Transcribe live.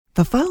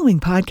The following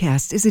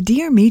podcast is a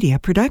Dear Media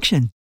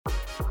production.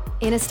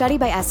 In a study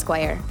by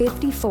Esquire,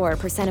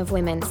 54% of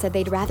women said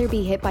they'd rather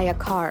be hit by a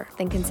car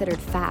than considered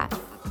fat.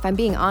 If I'm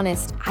being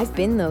honest, I've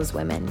been those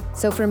women.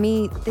 So for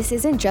me, this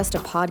isn't just a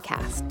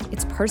podcast,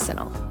 it's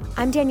personal.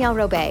 I'm Danielle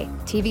Robay,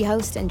 TV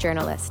host and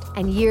journalist,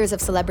 and years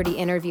of celebrity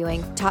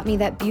interviewing taught me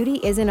that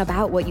beauty isn't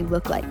about what you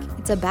look like,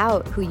 it's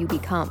about who you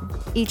become.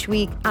 Each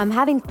week, I'm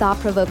having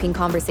thought-provoking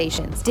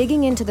conversations,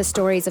 digging into the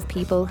stories of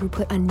people who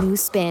put a new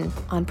spin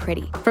on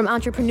pretty. From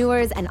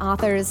entrepreneurs and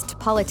authors to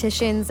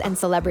politicians and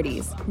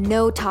celebrities,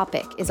 no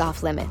topic is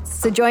off limits.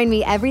 So join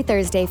me every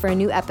Thursday for a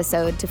new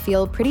episode to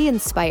feel pretty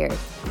inspired,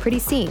 pretty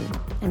seen,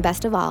 and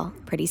best of all,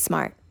 pretty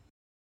smart.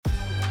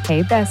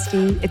 Hey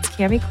bestie, it's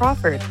Cammie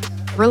Crawford.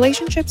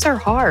 Relationships are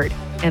hard,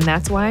 and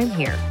that's why I'm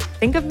here.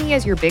 Think of me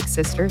as your big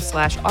sister /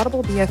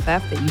 audible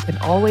BFF that you can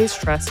always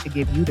trust to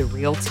give you the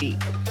real tea.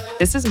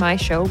 This is my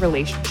show,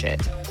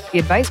 Relationship, the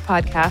advice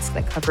podcast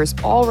that covers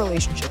all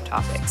relationship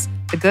topics,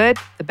 the good,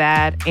 the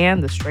bad,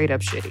 and the straight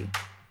up shitty.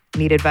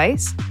 Need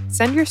advice?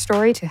 Send your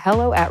story to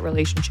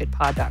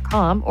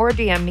hello@relationshippod.com or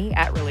DM me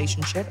at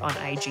relationship on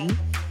IG,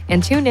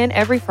 and tune in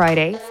every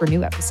Friday for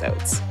new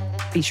episodes.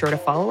 Be sure to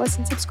follow us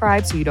and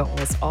subscribe so you don't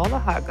miss all the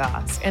hot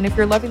goss. And if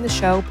you're loving the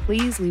show,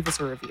 please leave us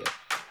a review.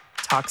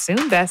 Talk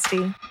soon,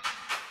 bestie.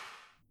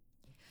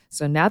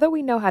 So now that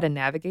we know how to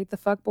navigate the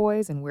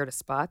fuckboys and where to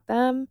spot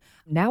them,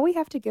 now we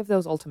have to give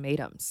those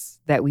ultimatums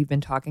that we've been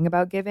talking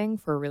about giving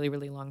for a really,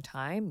 really long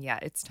time. Yeah,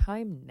 it's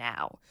time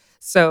now.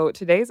 So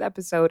today's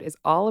episode is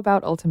all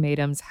about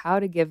ultimatums,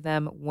 how to give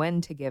them, when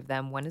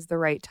is the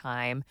right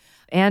time,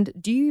 and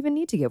do you even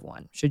need to give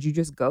one? Should you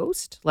just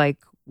ghost? Like,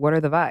 what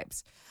are the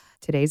vibes?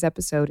 Today's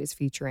episode is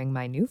featuring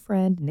my new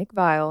friend, Nick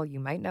Viall. You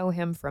might know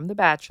him from The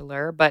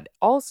Bachelor, but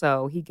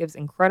also he gives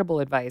incredible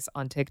advice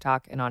on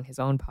TikTok and on his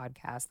own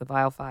podcast, The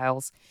Viall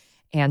Files,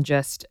 and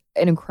just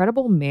an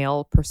incredible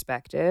male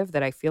perspective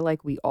that I feel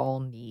like we all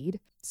need.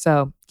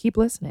 So keep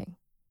listening.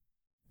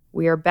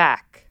 We are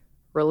back.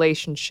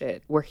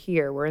 Relationship. We're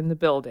here. We're in the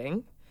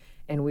building,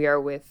 and we are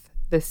with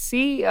the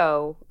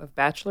CEO of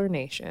Bachelor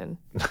Nation.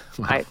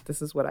 This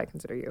is what I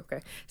consider you, okay?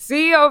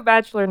 CEO of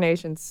Bachelor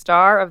Nation,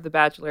 star of The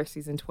Bachelor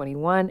Season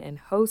 21, and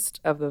host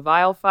of the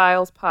Viall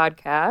Files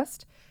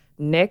podcast,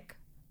 Nick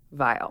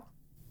Viall.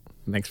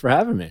 Thanks for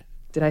having me.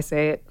 Did I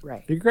say it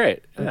right? You're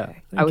great.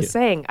 Okay. Yeah. I was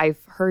saying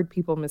I've heard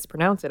people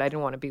mispronounce it. I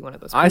didn't want to be one of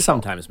those people. I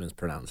sometimes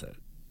mispronounce it.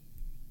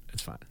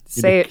 It's fine.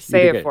 Say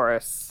it for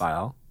us.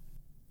 Viall.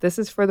 This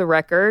is for the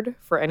record.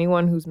 For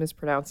anyone who's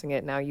mispronouncing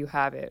it, now you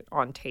have it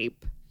on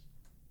tape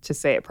to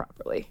say it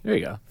properly. There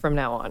you go. From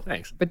now on.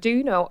 Thanks. But do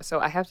you know, so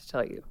I have to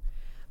tell you,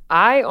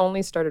 I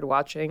only started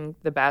watching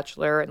The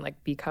Bachelor and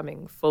like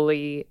becoming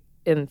fully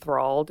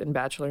enthralled in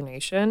Bachelor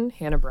Nation,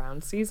 Hannah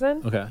Brown's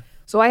season. Okay.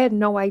 So I had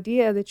no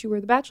idea that you were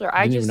The Bachelor.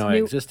 I didn't even know I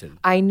existed.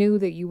 I knew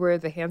that you were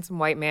the handsome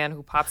white man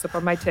who pops up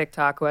on my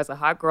TikTok, who has a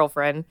hot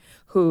girlfriend,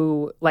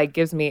 who like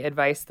gives me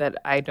advice that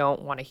I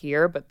don't want to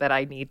hear, but that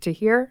I need to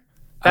hear.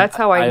 That's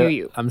how I knew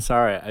you. I'm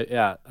sorry.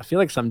 I feel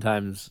like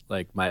sometimes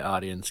like my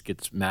audience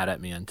gets mad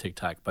at me on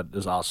TikTok, but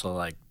there's also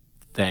like,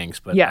 thanks,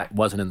 but I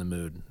wasn't in the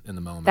mood in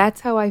the moment. That's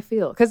how I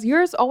feel. Because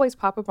yours always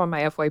pop up on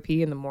my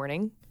FYP in the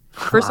morning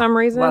for some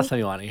reason. Last time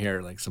you want to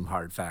hear like some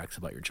hard facts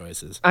about your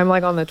choices. I'm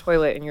like on the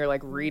toilet and you're like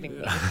reading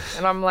me.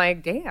 And I'm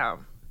like,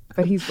 damn.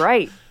 But he's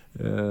right.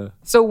 Yeah.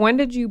 So when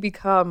did you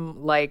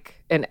become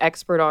like an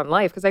expert on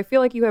life? Because I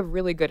feel like you have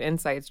really good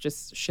insights,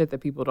 just shit that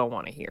people don't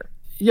want to hear.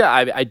 Yeah,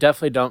 I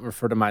definitely don't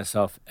refer to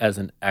myself as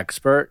an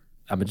expert.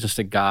 I'm just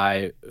a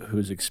guy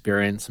who's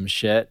experienced some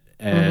shit,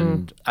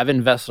 and I've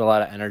invested a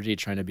lot of energy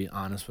trying to be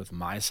honest with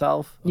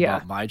myself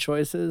about my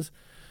choices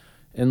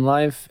in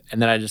life.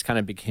 And then I just kind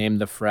of became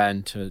the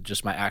friend to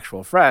just my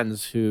actual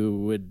friends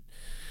who would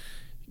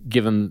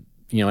give them,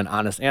 an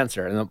honest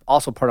answer. And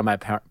also part of my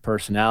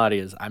personality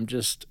is I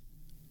just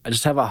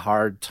have a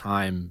hard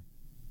time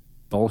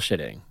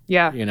bullshitting.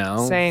 Yeah,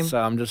 same.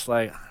 So I'm just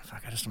like,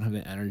 fuck, I just don't have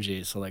the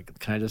energy. So like,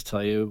 can I just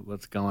tell you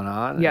what's going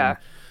on? Yeah.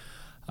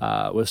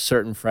 And, with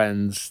certain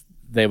friends,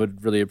 they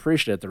would really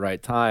appreciate it at the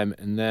right time.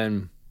 And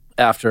then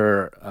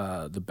after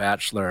The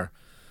Bachelor,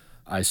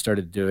 I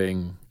started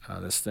doing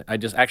this thing. I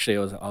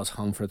was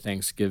home for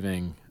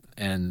Thanksgiving,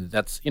 and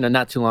that's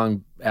not too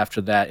long after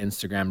that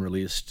Instagram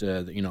released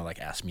like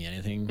Ask Me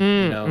Anything.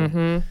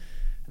 And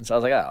so I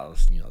was like, I'll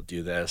just,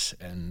 do this.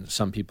 And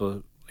some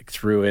people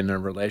threw in a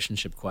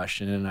relationship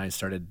question, and I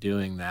started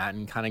doing that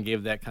and kind of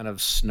gave that kind of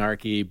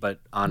snarky but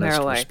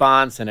honest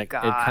response, and it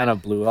kind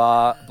of blew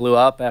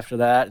up after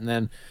that. And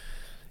then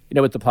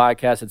with the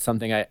podcast, it's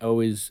something I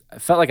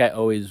felt like I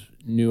always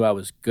knew I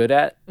was good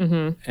at,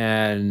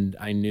 and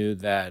I knew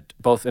that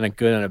both in a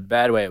good and a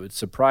bad way it would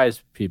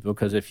surprise people,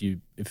 because if you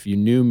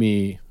knew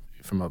me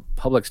from a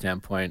public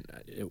standpoint,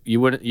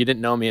 you didn't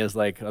know me as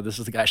like, oh, this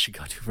is the guy I should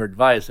go to for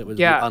advice. It was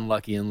the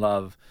unlucky in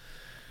love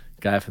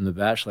guy from The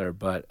Bachelor,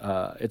 but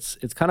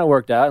it's kind of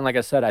worked out. And like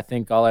I said, I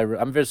think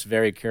I'm just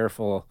very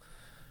careful,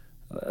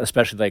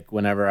 especially like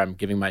whenever I'm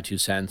giving my 2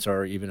 cents,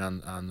 or even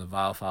on the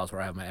Viall Files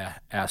where I have my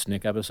Ask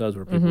Nick episodes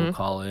where people will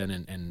call in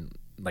and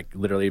like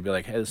literally be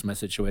like, hey, this is my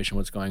situation,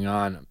 what's going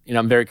on.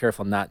 I'm very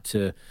careful not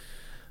to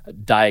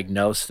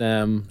diagnose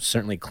them,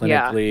 certainly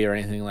clinically or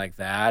anything like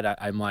that.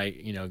 I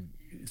might,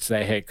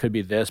 say, hey, it could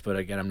be this, but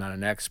again, I'm not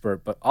an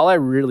expert. But all I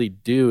really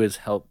do is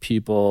help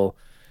people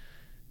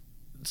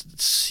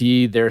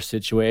see their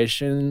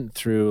situation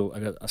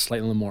through a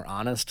slightly more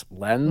honest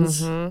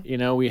lens.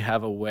 We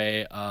have a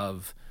way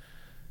of,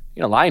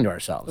 lying to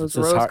ourselves. Those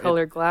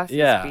rose-colored glasses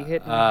be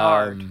hitting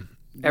hard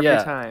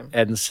every time.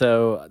 And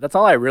so that's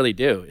all I really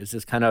do is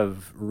just kind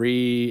of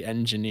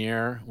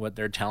re-engineer what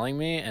they're telling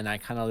me, and I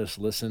kind of just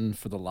listen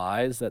for the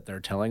lies that they're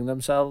telling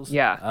themselves.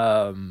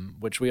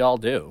 Which we all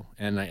do.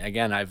 And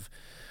again, I've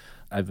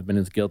been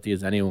as guilty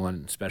as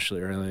anyone,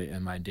 especially early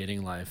in my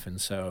dating life, and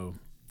so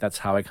that's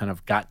how I kind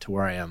of got to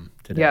where I am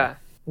today. Yeah.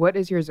 What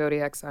is your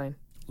zodiac sign?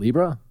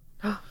 Libra.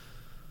 Wow.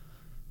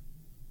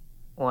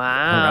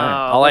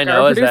 Right. All I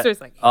know is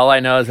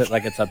that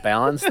like it's a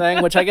balance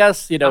thing, which I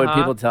guess, when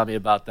people tell me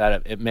about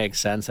that, it makes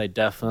sense. I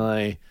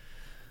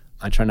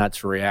try not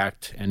to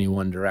react any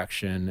one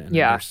direction. And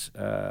there's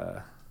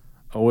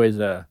always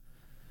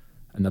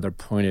another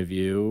point of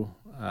view.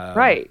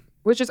 Right.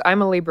 Which is,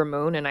 I'm a Libra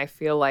moon, and I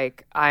feel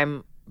like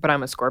I'm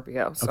a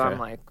Scorpio. So I'm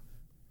like,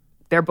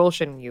 they're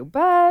bullshitting you,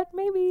 but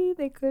maybe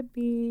they could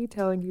be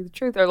telling you the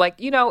truth. Or like,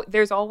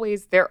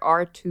 there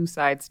are two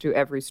sides to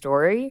every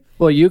story.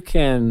 Well, you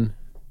can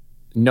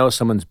know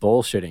someone's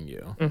bullshitting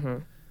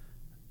you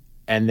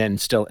and then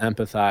still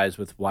empathize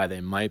with why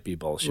they might be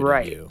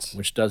bullshitting you,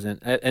 which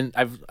doesn't, and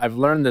I've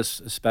learned this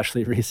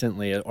especially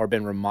recently, or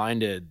been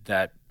reminded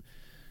that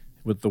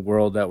with the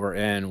world that we're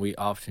in, we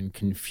often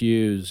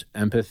confuse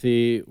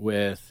empathy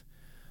with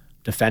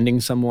defending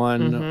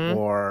someone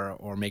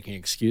or making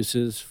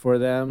excuses for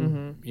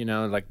them.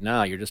 Like,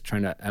 no, you're just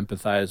trying to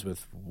empathize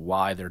with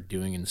why they're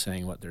doing and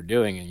saying what they're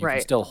doing, and you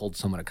can still hold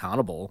someone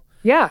accountable.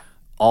 Yeah.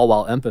 All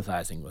while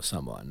empathizing with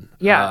someone.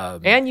 Yeah.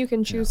 And you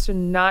can choose to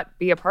not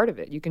be a part of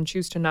it. You can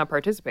choose to not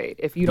participate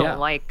if you don't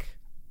like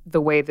the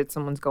way that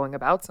someone's going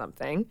about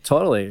something.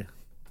 Totally.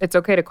 It's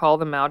okay to call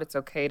them out. It's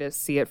okay to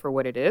see it for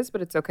what it is,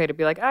 but it's okay to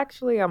be like,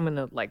 actually, I'm going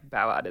to like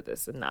bow out of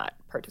this and not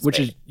participate. Which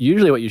is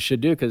usually what you should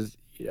do, because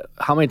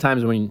how many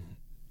times when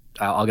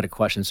I'll get a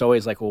question, it's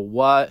always like,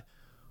 well,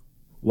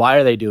 why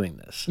are they doing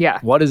this? Yeah.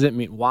 What does it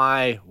mean?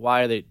 Why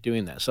are they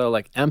doing that? So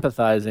like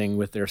empathizing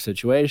with their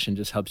situation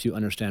just helps you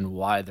understand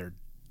why they're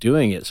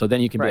doing it. So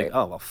then you can be like,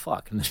 oh, well,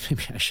 fuck. And then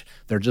maybe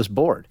they're just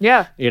bored.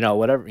 Yeah.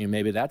 Whatever.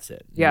 Maybe that's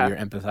it. Yeah. You're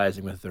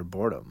empathizing with their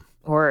boredom.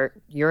 Or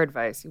your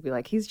advice, you'll be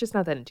like, he's just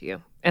not that into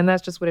you. And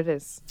that's just what it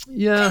is.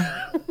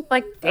 Yeah.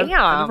 Like, damn.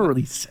 I never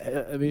really say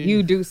it. I mean,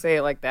 you do say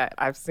it like that.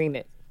 I've seen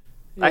it.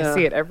 Yeah. I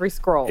see it every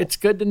scroll. It's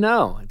good to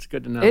know.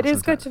 It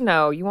is good to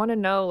know. You want to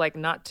know, like,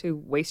 not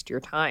to waste your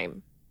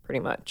time,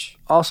 pretty much.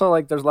 Also,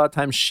 like, there's a lot of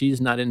times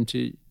she's not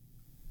into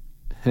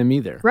him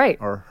either. Right.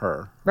 Or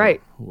her. Right.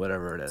 Or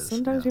whatever it is.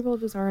 Sometimes people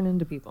just aren't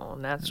into people,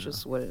 and that's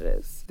just what it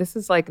is. This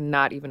is, like,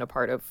 not even a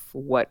part of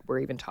what we're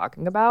even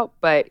talking about,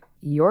 but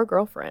your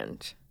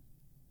girlfriend,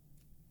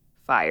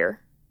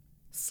 Fire,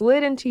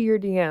 slid into your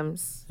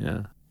DMs.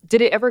 Yeah.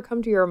 Did it ever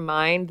come to your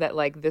mind that,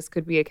 like, this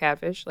could be a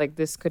catfish? Like,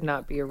 this could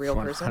not be a real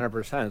person?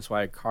 100%. That's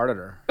why I carded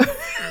her.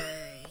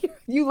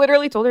 You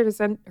literally told her to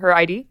send her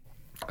ID?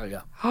 Oh,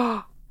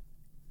 yeah.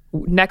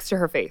 Next to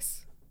her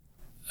face.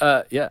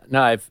 Yeah.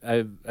 No,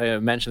 I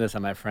mentioned this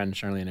on my friend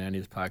Charlene and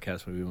Andy's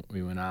podcast when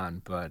we went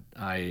on, but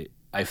I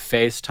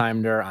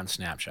FaceTimed her on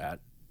Snapchat.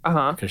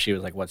 Because she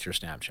was like, what's your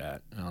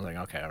Snapchat? And I was like,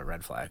 okay, a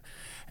red flag.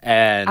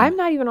 And I'm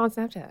not even on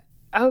Snapchat.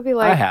 I would be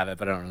like, I have it,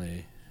 but I don't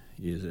really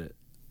use it.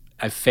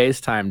 I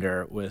FaceTimed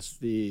her with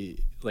the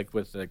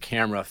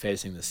camera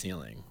facing the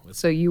ceiling.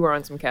 So you were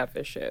on some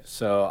catfish shit.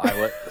 So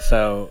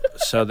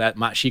so that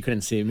she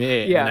couldn't see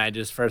me. Yeah. And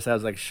I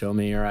was like, show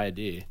me your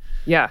ID.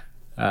 Yeah.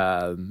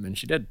 And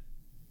she did.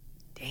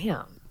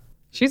 Damn.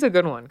 She's a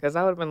good one, because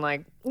I would have been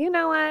like, you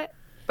know what?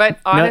 But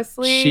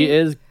honestly, no, she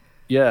is.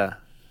 Yeah.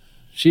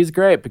 She's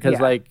great because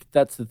like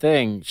that's the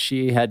thing.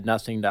 She had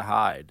nothing to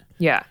hide.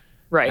 Yeah.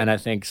 Right. And I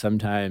think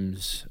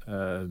sometimes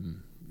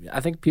I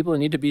think people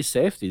need to be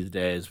safe these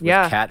days with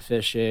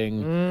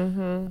catfishing.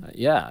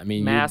 I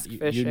mean, mask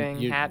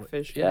fishing, hat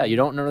fishing. Yeah, you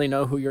don't really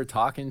know who you're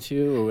talking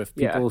to, or if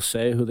people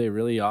say who they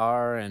really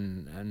are,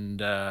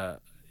 and I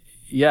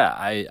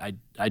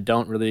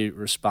don't really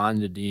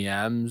respond to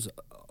DMs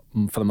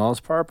for the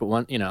most part, but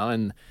one,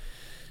 and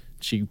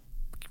she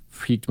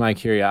piqued my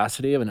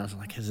curiosity, and I was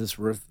like, is this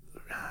worth?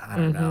 I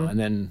don't know. And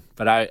then,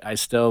 but I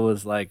still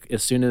was like,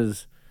 as soon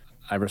as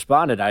I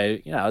responded,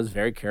 I was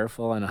very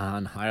careful and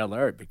on high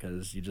alert,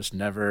 because you just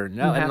never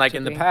know. And like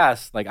in the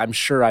past, like I'm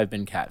sure I've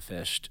been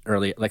catfished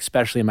early, like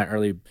especially in my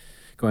early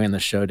going on the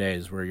show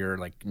days where you're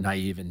like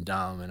naive and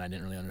dumb and I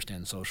didn't really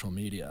understand social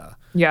media.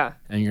 Yeah.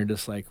 And you're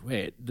just like,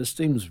 wait, this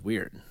seems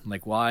weird.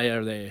 Like, why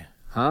are they,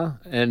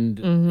 And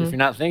if you're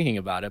not thinking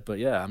about it, but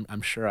yeah,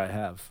 I'm sure I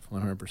have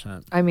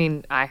 100%. I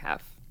mean, I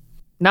have.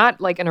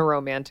 Not like in a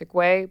romantic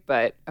way,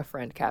 but a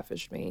friend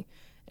catfished me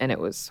and it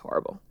was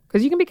horrible.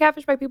 Because you can be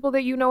catfished by people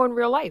that you know in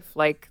real life.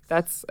 Like,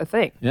 that's a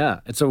thing. Yeah,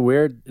 it's a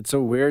weird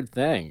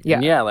thing. Yeah.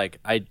 And yeah, like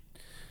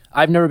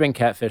I've never been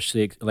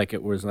catfished like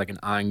it was like an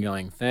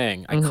ongoing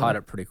thing. I caught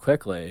it pretty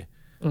quickly,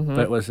 but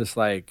it was just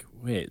like,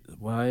 wait,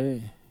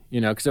 why?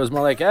 Because it was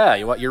more like, yeah,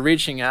 you're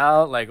reaching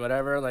out, like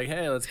whatever, like,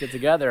 hey, let's get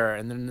together,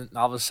 and then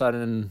all of a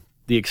sudden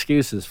the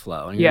excuses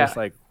flow, and you're just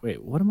like,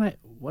 wait,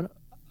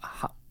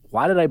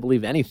 why did I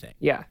believe anything?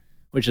 Yeah.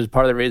 Which is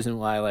part of the reason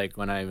why, like,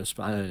 when I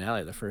responded to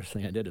Natalie, the first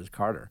thing I did is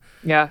Carter.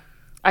 Yeah.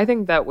 I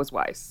think that was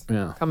wise.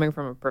 Yeah. Coming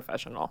from a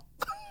professional.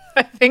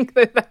 I think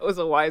that was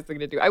a wise thing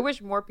to do. I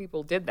wish more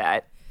people did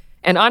that.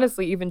 And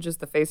honestly, even just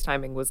the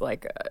FaceTiming was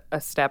like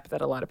a step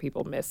that a lot of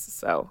people miss.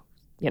 So,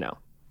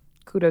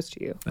 kudos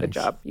to you. Good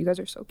job. You guys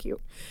are so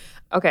cute.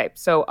 Okay.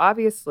 So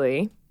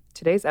obviously,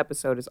 today's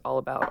episode is all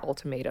about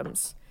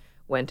ultimatums.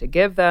 When to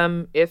give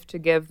them, if to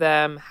give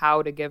them,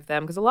 how to give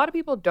them. Because a lot of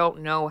people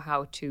don't know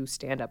how to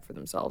stand up for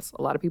themselves.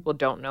 A lot of people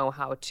don't know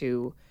how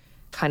to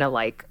kind of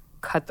like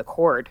cut the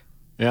cord.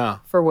 Yeah.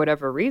 For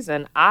whatever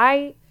reason.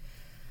 I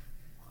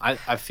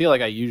feel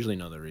like I usually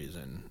know the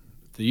reason.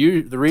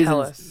 The reason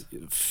Tell is us.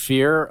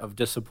 fear of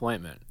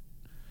disappointment.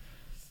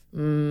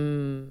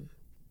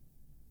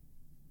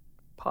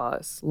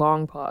 Pause,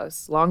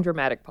 long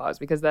dramatic pause,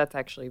 because that's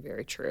actually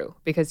very true.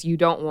 Because you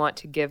don't want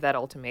to give that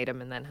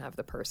ultimatum and then have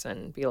the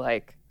person be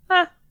like,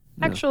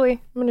 actually, I'm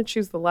going to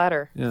choose the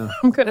latter. Yeah.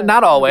 I'm gonna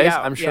Not always. be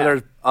out. I'm sure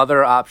there's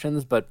other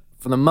options, but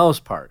for the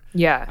most part,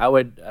 Yeah. I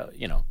would,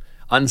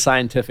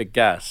 unscientific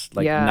guess,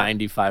 like Yeah.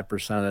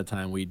 95% of the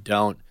time we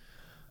don't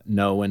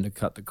know when to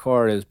cut the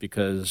cord is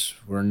because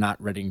we're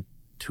not ready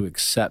to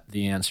accept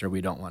the answer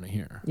we don't want to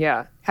hear.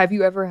 Yeah. Have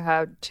you ever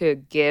had to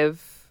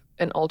give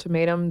an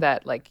ultimatum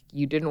that like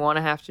you didn't want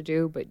to have to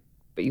do, but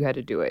you had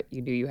to do it?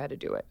 You knew you had to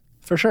do it.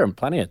 For sure,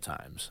 plenty of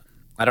times.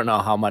 I don't know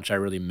how much I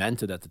really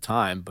meant it at the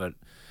time, but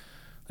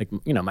like,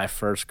 my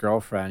first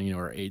girlfriend,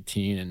 we're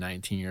 18 and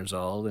 19 years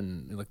old,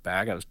 and you look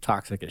back, I was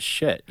toxic as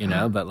shit,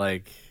 but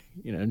like,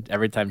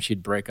 every time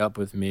she'd break up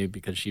with me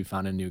because she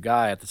found a new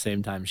guy, at the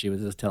same time she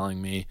was just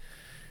telling me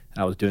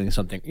I was doing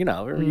something, we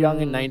were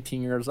young and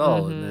 19 years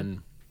old, and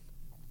then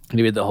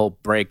we had the whole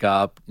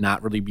breakup,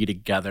 not really be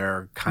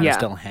together, kind of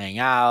still hang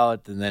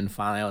out, and then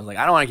finally I was like,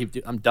 I don't want to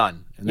keep I'm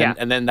done.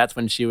 And then that's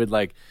when she would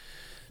like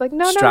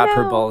strap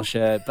her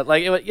bullshit. But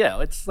like,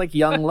 it's like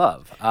young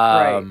love.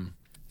 Right.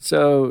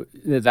 So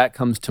that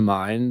comes to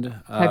mind.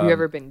 Have you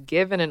ever been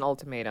given an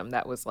ultimatum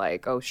that was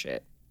like, oh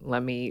shit,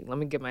 let me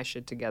get my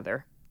shit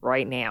together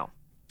right now?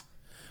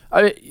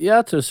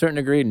 Yeah, to a certain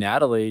degree,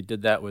 Natalie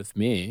did that with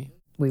me.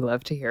 We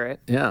love to hear it.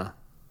 Yeah.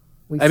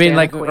 We I mean, stand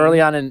like queen. early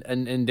on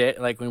in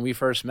like when we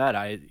first met,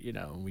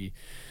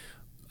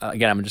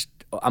 again,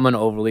 I'm an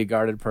overly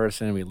guarded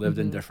person. We lived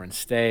in different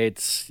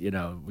states.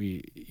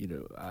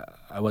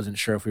 I wasn't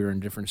sure if we were in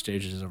different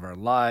stages of our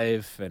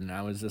life, and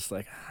I was just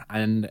like,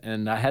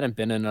 and I hadn't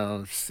been in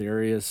a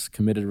serious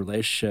committed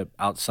relationship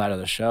outside of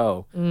the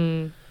show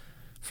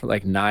for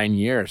like 9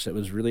 years. It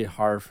was really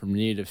hard for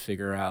me to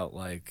figure out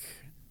like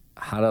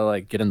how to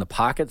like get in the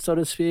pocket, so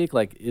to speak.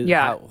 Like,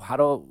 how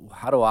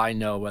do I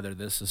know whether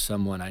this is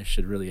someone I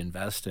should really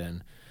invest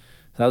in?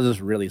 So that was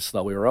just really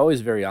slow. We were always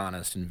very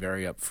honest and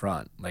very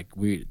upfront. Like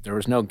there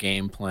was no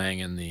game playing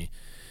in the,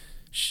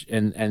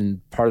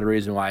 and part of the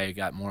reason why I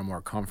got more and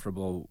more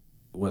comfortable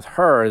with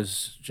her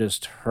is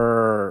just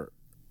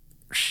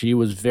she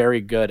was very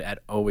good at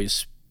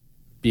always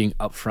being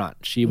upfront.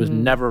 She was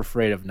never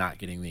afraid of not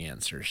getting the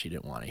answer she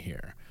didn't want to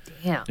hear.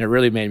 Damn. And it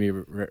really made me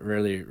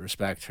really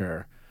respect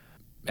her.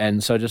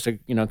 And so just a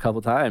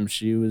couple times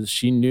she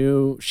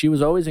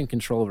was always in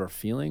control of her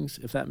feelings,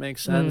 if that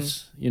makes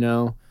sense,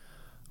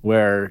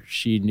 where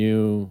she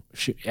knew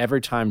every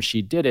time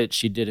she did it,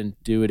 she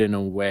didn't do it in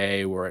a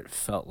way where it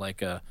felt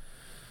like a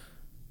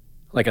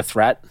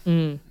threat.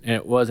 And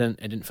it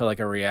didn't feel like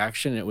a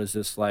reaction. It was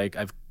just like,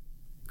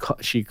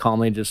 she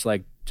calmly just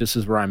like, this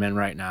is where I'm in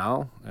right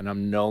now. And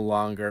I'm no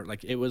longer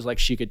like, it was like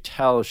she could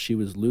tell she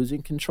was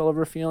losing control of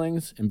her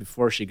feelings. And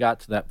before she got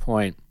to that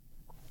point,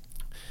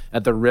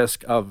 at the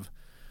risk of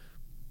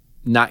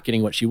not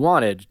getting what she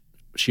wanted,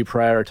 she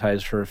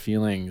prioritized her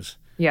feelings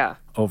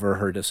over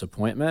her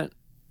disappointment.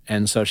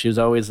 And so she was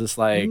always just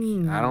like, I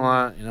don't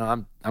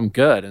want, I'm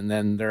good. And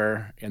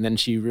then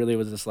she really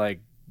was just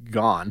like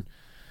gone.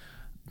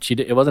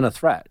 It wasn't a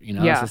threat,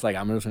 It's just like,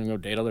 I'm just going to go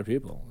date other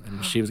people.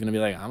 And she was going to be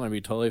like, I'm going to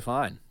be totally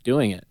fine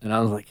doing it. And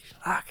I was like,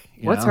 fuck.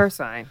 What's her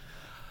sign?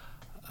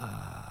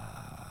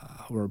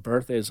 Her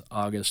birthday is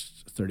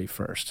August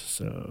 31st.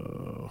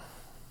 So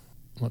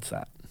what's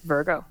that?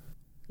 Virgo.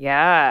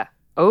 Yeah.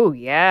 Oh,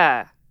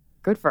 yeah.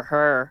 Good for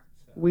her.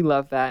 We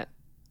love that.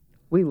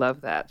 We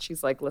love that.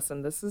 She's like,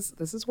 listen, this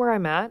is where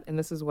I'm at, and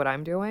this is what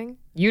I'm doing.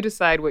 You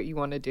decide what you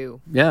want to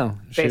do. Yeah.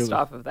 Based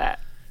off of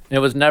that. It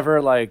was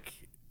never like,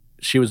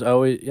 she was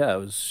always,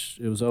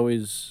 she was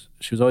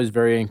always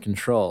very in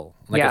control.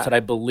 Like I said, I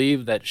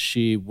believe that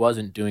she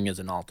wasn't doing it as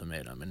an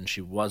ultimatum, and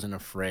she wasn't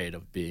afraid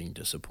of being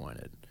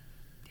disappointed.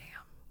 Damn.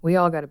 We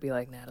all got to be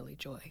like Natalie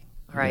Joy.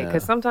 All right,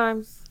 because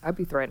sometimes I'd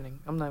be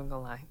threatening. I'm not even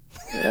gonna lie.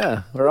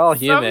 Yeah, we're all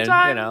human,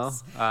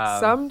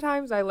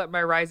 Sometimes I let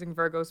my rising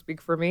Virgo speak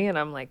for me, and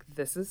I'm like,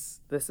 this is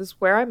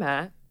where I'm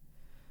at.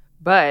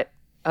 But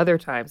Other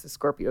times the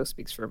Scorpio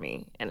speaks for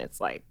me and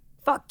it's like,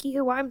 fuck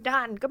you, I'm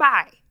done,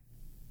 goodbye.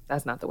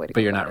 That's not the way to go.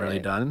 But you're not really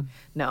done?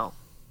 No,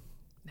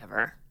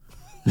 never.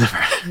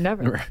 Never.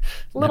 Never.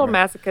 Little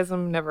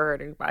masochism never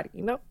hurt anybody.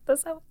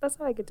 That's how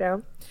I get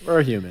down.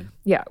 We're human.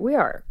 Yeah, we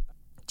are.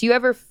 Do you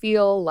ever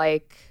feel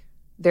like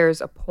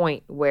there's a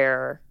point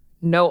where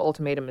no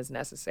ultimatum is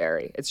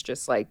necessary? It's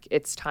just like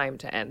it's time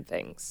to end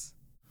things.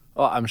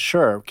 Well, I'm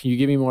sure. Can you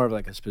give me more of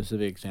like a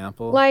specific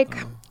example? Like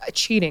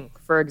cheating,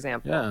 for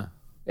example. Yeah.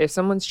 If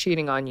someone's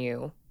cheating on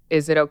you,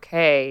 is it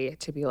okay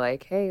to be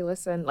like, hey,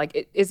 listen,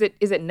 like, is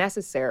it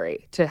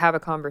necessary to have a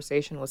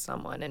conversation with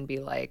someone and be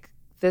like,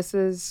 this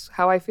is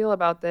how I feel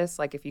about this?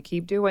 Like, if you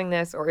keep doing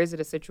this, or is it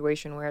a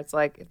situation where it's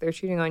like, if they're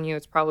cheating on you,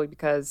 it's probably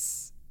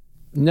because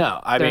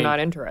they're not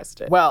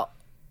interested? Well,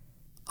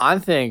 I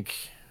think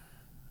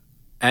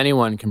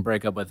anyone can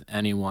break up with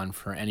anyone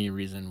for any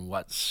reason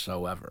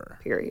whatsoever.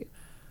 Period.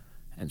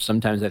 And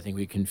sometimes I think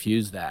we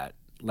confuse that.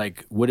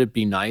 Like, would it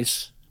be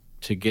nice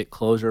to get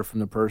closure from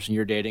the person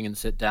you're dating and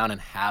sit down and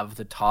have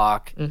the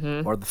talk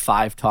or the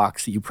 5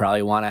 talks that you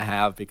probably want to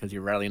have because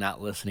you're really not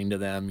listening to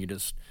them?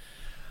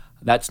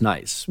 That's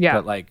nice. Yeah.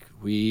 But like,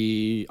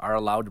 we are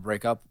allowed to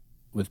break up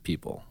with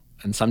people.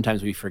 And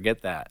sometimes we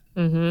forget that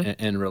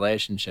in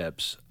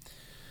relationships.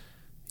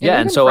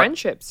 And so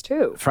friendships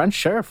too.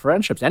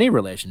 Friendships, any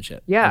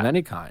relationship of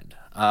any kind.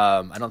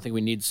 I don't think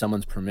we need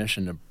someone's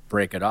permission to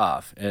break it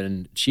off.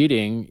 And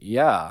cheating,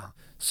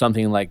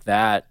 something like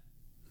that.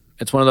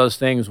 It's one of those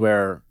things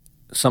where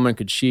someone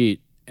could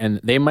cheat and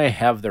they might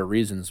have their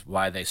reasons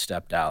why they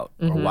stepped out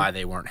or why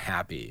they weren't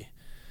happy.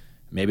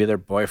 Maybe their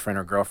boyfriend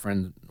or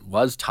girlfriend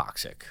was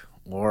toxic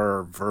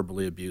or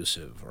verbally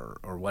abusive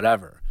or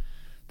whatever.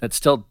 That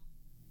still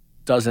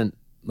doesn't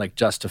like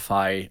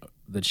justify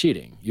the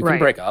cheating. You can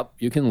break up,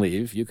 you can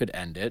leave, you could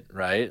end it,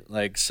 right?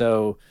 Like,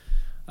 so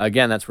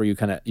again, that's where you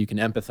can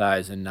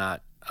empathize and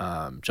not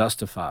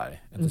justify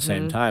at the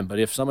same time. But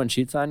if someone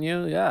cheats on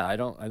you, I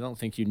don't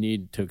think you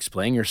need to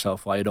explain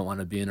yourself why you don't want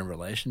to be in a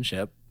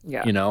relationship,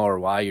 or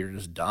why you're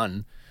just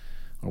done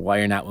or why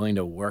you're not willing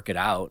to work it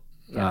out.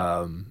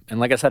 And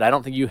like I said, I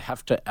don't think you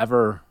have to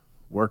ever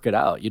work it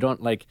out. You don't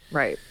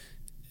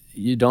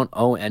you don't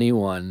owe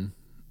anyone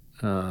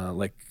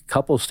like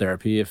couples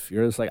therapy if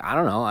you're just like, I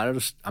don't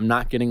know, I'm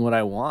not getting what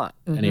I want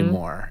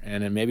anymore.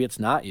 And then maybe it's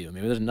not you.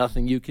 Maybe there's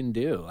nothing you can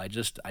do.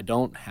 I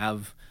don't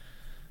have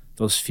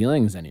those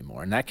feelings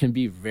anymore. And that can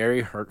be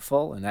very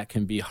hurtful and that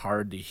can be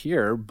hard to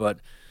hear, but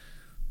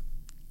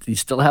you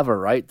still have a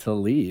right to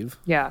leave.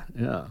 Yeah.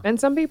 And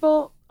some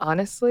people,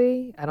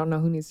 honestly, I don't know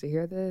who needs to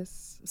hear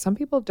this. Some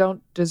people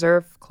don't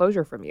deserve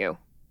closure from you.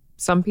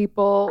 Some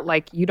people,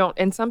 like, you don't,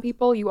 and some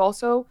people you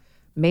also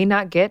may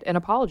not get an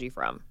apology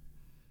from.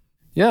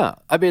 Yeah.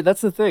 I mean,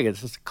 that's the thing.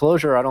 It's just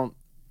closure. I don't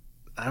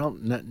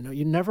know.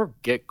 You never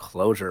get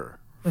closure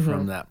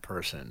from that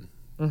person.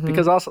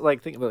 Because also,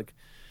 like, think about, like,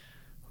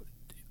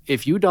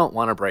 if you don't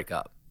want to break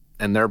up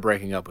and they're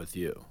breaking up with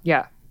you,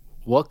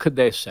 what could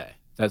they say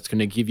that's going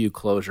to give you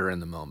closure in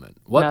the moment?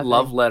 What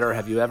love letter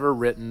have you ever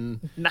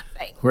written?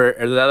 Nothing. Where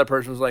the other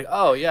person was like,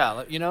 oh,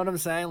 yeah, you know what I'm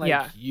saying?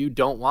 Like, you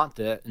don't want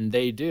that, and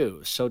they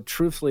do. So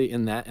truthfully,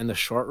 in the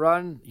short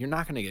run, you're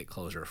not going to get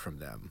closure from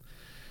them.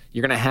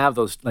 You're going to have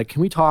those, like,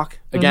 can we talk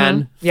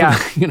again? Yeah,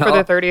 for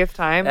the 30th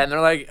time. And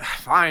they're like,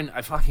 fine,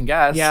 I fucking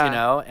guess,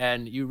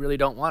 and you really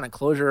don't want it.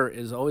 Closure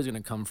is always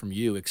going to come from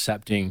you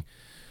accepting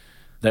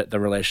that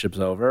the relationship's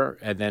over,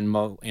 and then,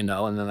 and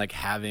then like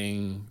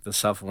having the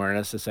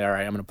self-awareness to say, all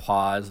right, I'm going to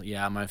pause.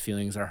 Yeah, my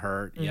feelings are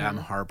hurt. Yeah, I'm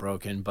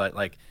heartbroken, but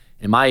like,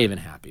 am I even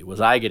happy? Was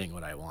I getting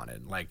what I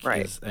wanted? Like,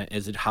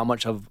 is it how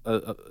much of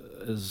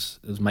is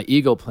my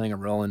ego playing a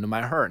role into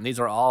my hurt? And these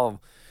are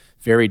all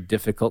very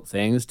difficult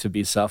things to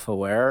be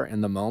self-aware in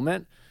the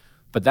moment,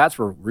 but that's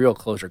where real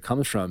closure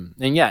comes from.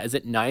 And is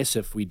it nice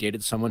if we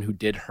dated someone who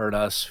did hurt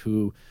us,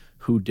 who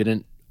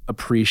didn't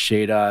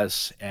appreciate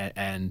us,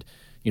 and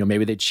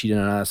maybe they cheated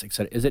on us,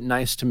 etc. Is it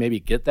nice to maybe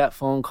get that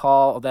phone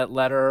call, that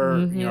letter,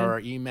 or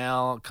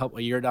email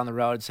a year down the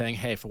road saying,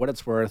 hey, for what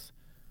it's worth,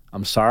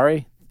 I'm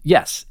sorry?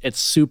 Yes, it's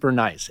super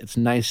nice. It's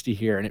nice to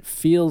hear, and it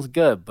feels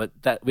good, but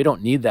that we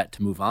don't need that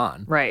to move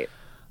on. Right.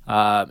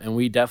 And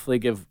we definitely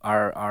give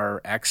our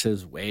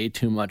exes way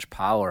too much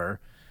power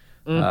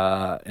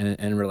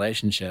in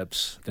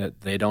relationships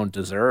that they don't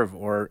deserve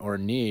or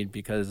need,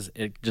 because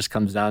it just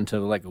comes down to,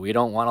 like, we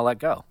don't want to let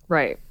go.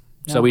 Right.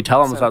 So we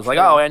tell them, like,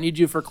 oh, I need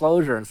you for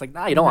closure. And it's like,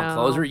 you don't want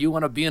closure. You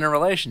want to be in a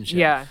relationship.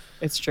 Yeah,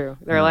 it's true.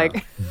 They're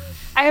like,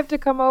 I have to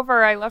come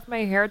over. I left my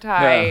hair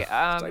tie.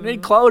 I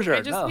need closure.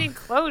 I just need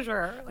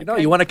closure.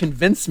 Like, you want to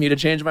convince me to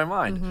change my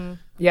mind.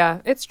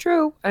 Yeah, it's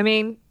true. I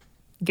mean,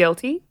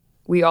 guilty.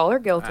 We all are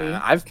guilty.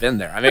 I've been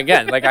there. I mean,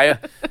 again, like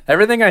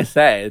everything I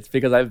say, it's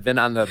because I've been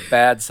on the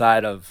bad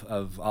side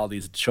of all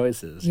these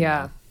choices.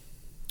 Yeah.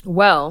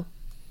 Well,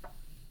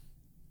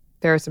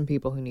 there are some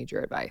people who need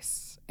your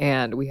advice.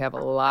 And we have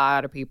a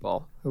lot of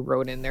people who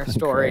wrote in their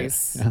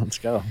stories. Yeah, let's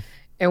go.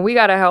 And we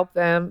got to help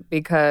them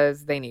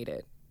because they need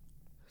it.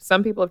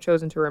 Some people have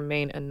chosen to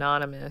remain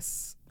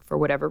anonymous for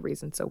whatever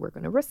reason, so we're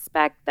going to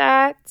respect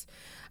that.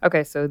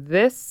 Okay, so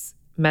this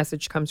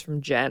Message comes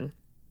from Jen.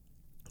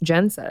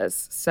 Jen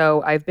says,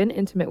 so I've been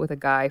intimate with a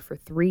guy for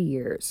 3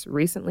 years.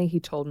 Recently, he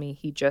told me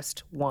he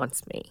just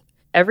wants me.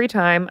 Every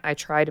time I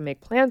try to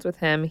make plans with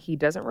him, he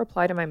doesn't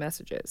reply to my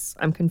messages.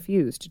 I'm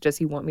confused. Does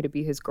he want me to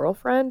be his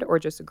girlfriend or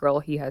just a girl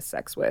he has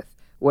sex with?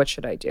 What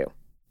should I do?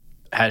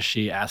 Has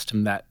she asked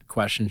him that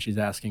question she's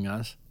asking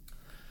us?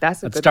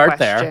 That's a Let's good start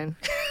question.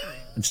 there.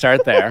 Let's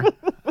start there.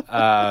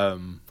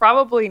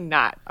 Probably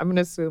not. I'm going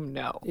to assume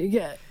no.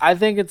 Yeah, I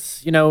think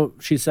it's,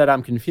 she said,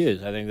 I'm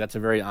confused. I think that's a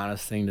very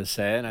honest thing to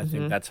say. And I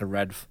think that's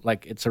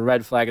it's a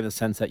red flag in the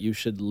sense that you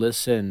should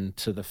listen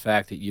to the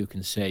fact that you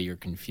can say you're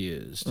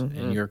confused.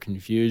 And your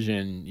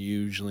confusion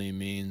usually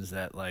means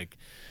that,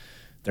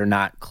 they're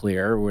not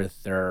clear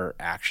with their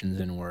actions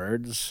and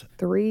words.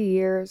 3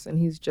 years and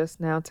he's just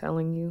now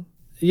telling you?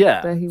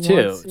 Yeah, that he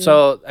too. wants you.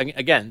 So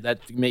again,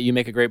 you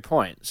make a great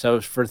point. So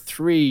for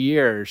 3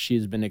 years,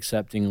 she's been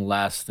accepting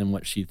less than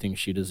what she thinks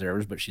she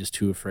deserves, but she's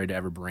too afraid to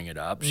ever bring it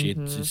up.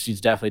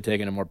 She's definitely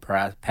taken a more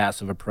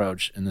passive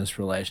approach in this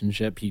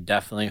relationship. He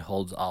definitely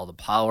holds all the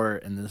power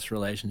in this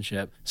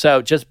relationship.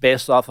 So just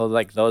based off of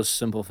those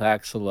simple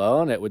facts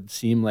alone, it would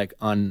seem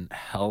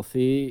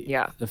unhealthy.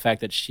 Yeah. The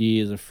fact that she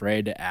is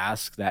afraid to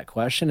ask that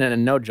question,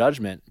 and no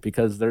judgment,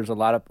 because there's a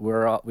lot of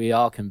we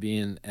all can be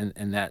in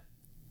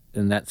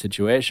that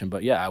situation.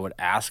 But yeah, I would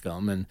ask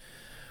him, and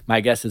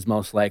my guess is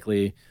most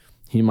likely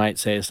he might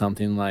say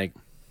something like,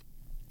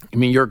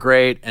 you're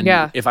great, and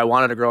if I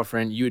wanted a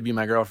girlfriend, you would be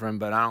my girlfriend,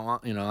 but I don't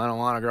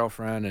want a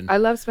girlfriend, and I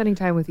love spending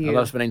time with you. I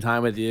love spending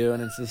time with you,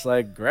 and it's just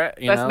great.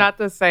 That's not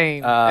the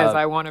same as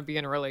I want to be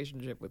in a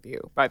relationship with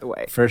you, by the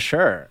way. For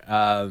sure.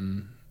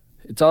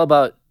 It's all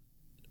about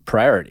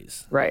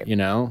priorities. Right.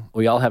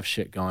 We all have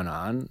shit going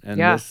on,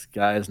 and this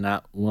guy is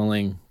not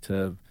willing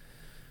to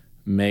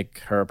make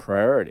her a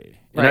priority.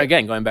 And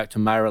again, going back to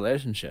my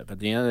relationship, at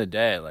the end of the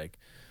day,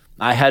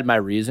 I had my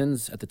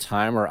reasons at the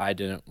time where I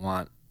didn't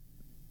want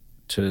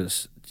to,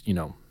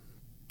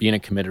 be in a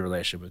committed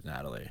relationship with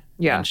Natalie.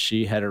 Yeah. And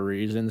she had her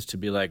reasons to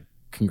be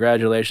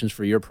congratulations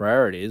for your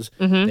priorities.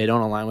 They don't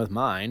align with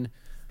mine.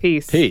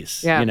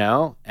 Peace.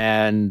 Yeah.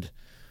 And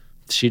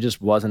she just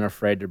wasn't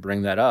afraid to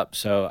bring that up.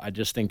 So I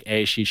just think,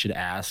 A, she should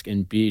ask,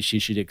 and B, she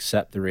should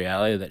accept the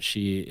reality that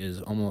she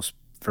is almost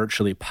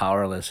virtually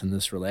powerless in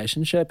this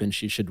relationship, and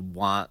she should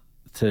want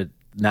to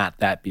have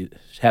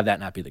that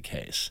not be the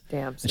case.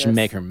 Damn, it should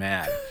make her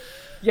mad.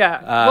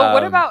 Yeah. Well,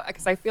 what about,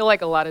 because I feel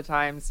like a lot of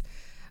times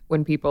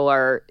when people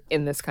are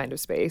in this kind of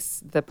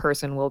space, the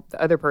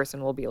other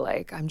person will be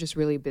like, I'm just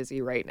really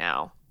busy right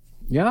now.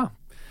 Yeah.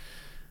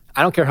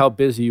 I don't care how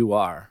busy you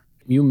are.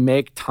 You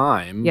make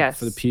time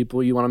for the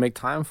people you want to make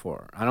time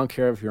for. I don't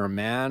care if you're a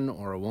man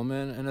or a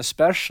woman, and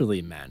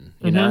especially men,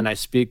 you know, and I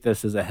speak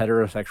this as a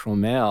heterosexual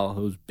male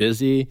who's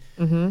busy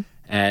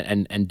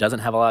and doesn't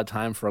have a lot of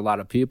time for a lot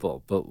of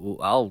people. But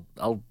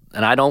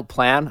and I don't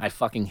plan. I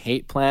fucking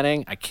hate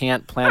planning. I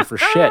can't plan for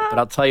shit. But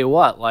I'll tell you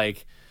what,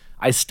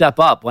 I step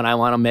up when I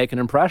want to make an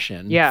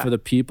impression for the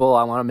people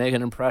I want to make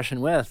an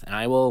impression with. And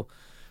I will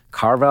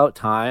carve out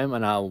time,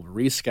 and I'll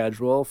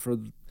reschedule for...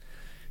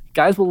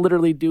 Guys will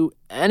literally do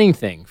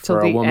anything for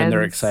a woman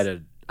they're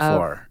excited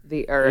for.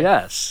 The earth.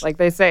 Yes. Like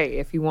they say,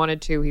 if he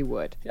wanted to, he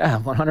would.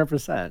 Yeah,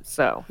 100%.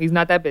 So he's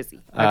not that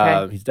busy.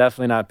 Okay. He's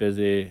definitely not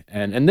busy.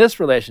 And in this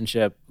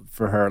relationship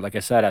for her, like I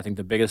said, I think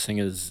the biggest thing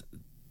is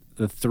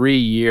the 3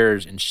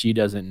 years and she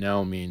doesn't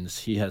know means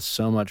he has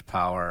so much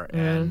power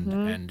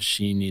and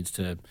she needs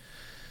to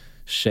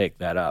shake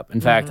that up. In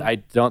fact, I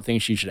don't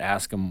think she should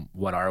ask him,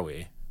 what are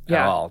we at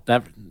all?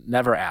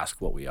 Never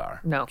ask what we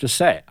are. No. Just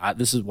say,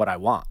 this is what I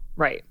want.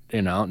 Right.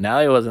 You know,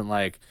 Natalie wasn't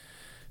like,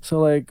 so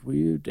will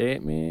you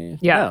date me?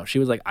 Yeah. No, she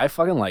was like, I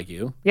fucking like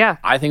you. Yeah.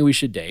 I think we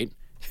should date.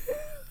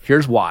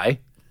 Here's why.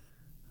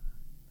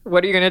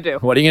 What are you going to do?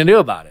 What are you going to do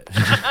about it?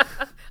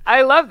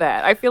 I love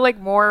that. I feel like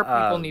more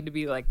people need to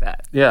be like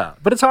that. Yeah.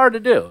 But it's hard to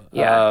do.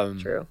 Yeah,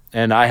 true.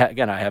 And I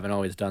haven't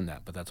always done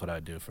that, but that's what I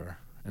do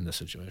in this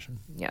situation.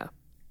 Yeah.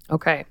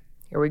 Okay.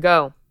 Here we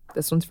go.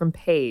 This one's from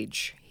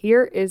Paige.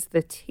 Here is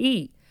the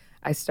tea.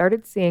 I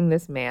started seeing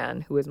this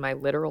man who is my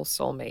literal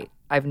soulmate.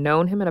 I've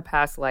known him in a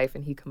past life,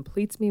 and he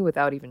completes me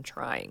without even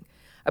trying.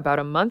 About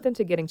a month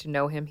into getting to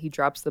know him, he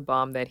drops the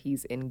bomb that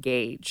he's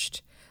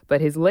engaged.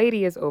 But his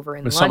lady is over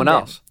in London. Someone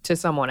else. To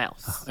someone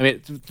else. I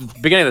mean, the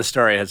beginning of the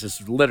story has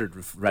just littered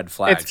with red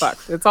flags. It's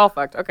fucked. It's all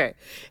fucked. Okay.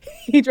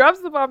 He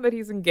drops the bomb that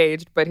he's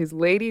engaged, but his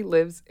lady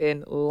lives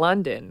in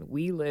London.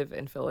 We live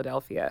in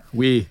Philadelphia.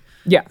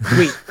 Yeah,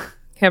 we.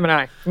 Him and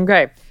I.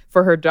 Okay.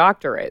 For her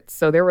doctorate.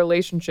 So their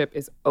relationship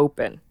is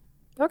open.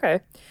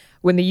 Okay.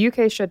 When the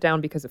UK shut down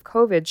because of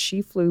COVID,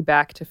 she flew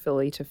back to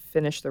Philly to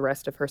finish the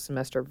rest of her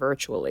semester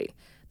virtually.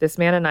 This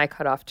man and I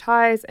cut off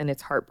ties, and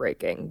it's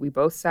heartbreaking. We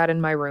both sat in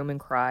my room and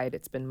cried.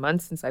 It's been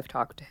months since I've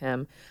talked to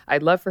him.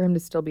 I'd love for him to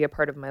still be a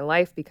part of my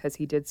life because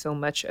he did so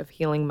much of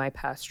healing my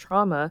past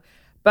trauma,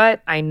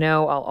 but I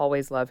know I'll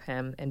always love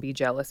him and be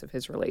jealous of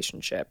his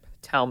relationship.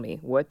 Tell me,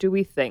 what do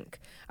we think?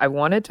 I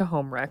wanted to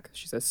home wreck.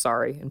 She says,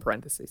 sorry, in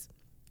parentheses.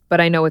 But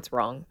I know it's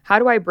wrong. How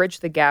do I bridge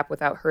the gap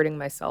without hurting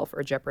myself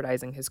or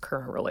jeopardizing his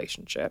current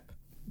relationship?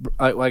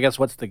 I guess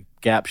what's the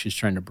gap she's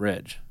trying to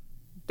bridge?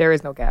 There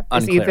is no gap.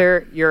 It's Unclear.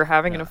 either you're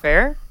having an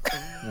affair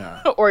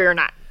or you're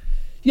not.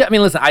 Yeah, I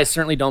mean, listen, I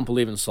certainly don't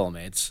believe in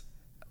soulmates.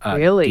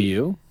 Really? Do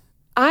you?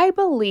 I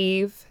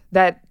believe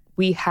that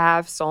we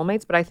have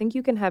soulmates, but I think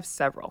you can have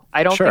several.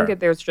 I don't think that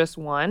there's just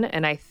one,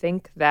 and I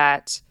think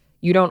that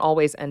you don't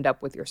always end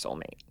up with your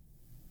soulmate.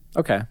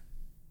 Okay.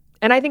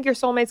 And I think your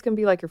soulmates can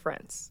be like your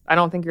friends. I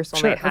don't think your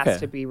soulmate has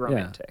to be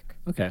romantic.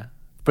 Yeah. Okay.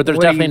 But there's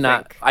definitely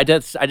not. I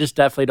just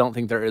definitely don't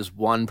think there is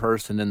one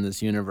person in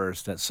this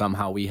universe that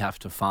somehow we have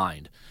to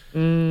find.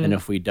 And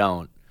if we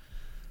don't,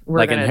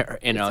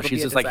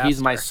 she's just like,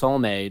 he's my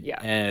soulmate,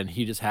 and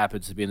he just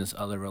happens to be in this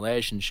other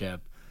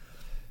relationship.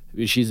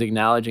 She's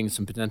acknowledging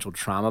some potential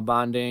trauma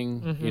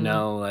bonding,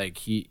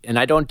 and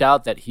I don't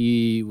doubt that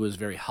he was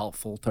very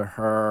helpful to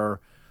her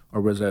or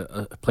was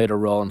played a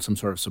role in some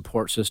sort of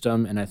support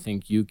system. And I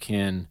think you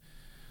can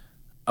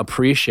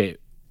appreciate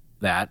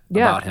that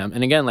about him.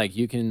 And again, like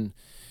you can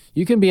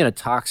be in a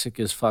toxic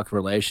as fuck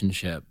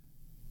relationship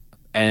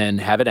and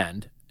have it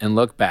end and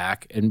look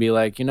back and be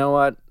like, you know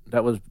what?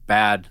 That was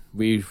bad.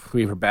 We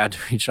were bad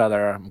to each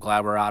other. I'm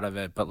glad we're out of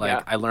it. But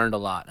I learned a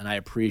lot and I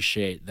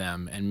appreciate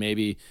them. And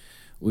maybe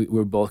we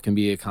both can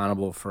be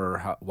accountable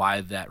for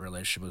why that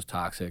relationship was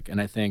toxic. And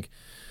I think,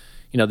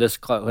 this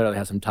clearly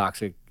has some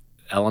toxic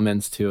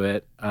elements to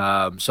it.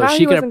 So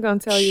he wasn't going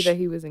to tell you that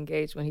he was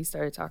engaged when he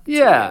started talking to you.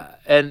 Yeah.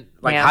 And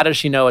how does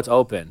she know it's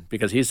open?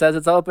 Because he says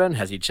it's open.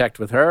 Has he checked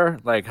with her?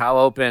 Like, how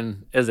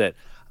open is it?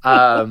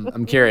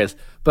 I'm curious.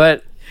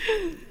 But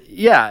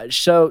yeah,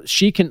 so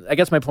she can, I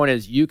guess my point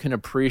is you can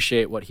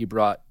appreciate what he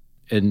brought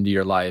into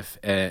your life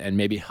and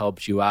maybe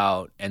helped you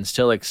out and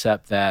still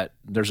accept that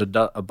there's a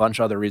bunch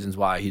of other reasons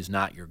why he's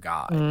not your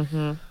guy.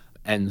 Mm-hmm.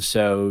 And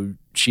so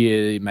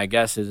my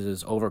guess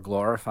is over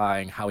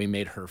glorifying how he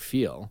made her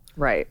feel.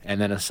 Right.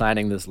 And then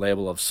assigning this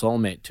label of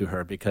soulmate to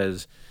her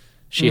because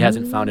she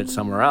hasn't found it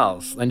somewhere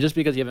else. And just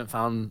because you haven't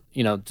found,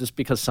 just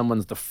because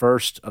someone's the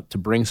first to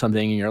bring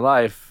something in your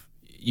life,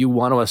 you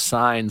want to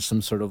assign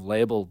some sort of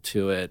label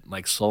to it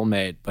like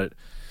soulmate, but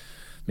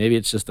maybe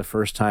it's just the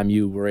first time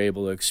you were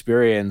able to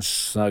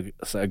experience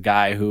a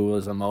guy who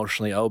was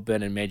emotionally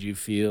open and made you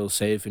feel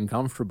safe and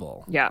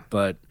comfortable. Yeah.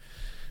 But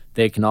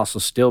they can also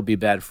still be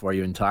bad for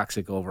you and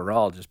toxic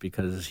overall just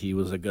because he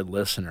was a good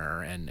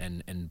listener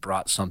and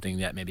brought something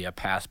that maybe a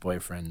past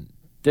boyfriend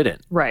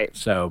didn't. Right.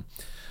 So,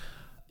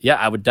 yeah,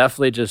 I would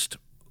definitely just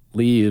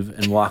leave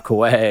and walk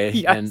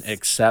away and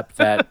accept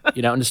that,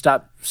 and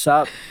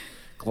stop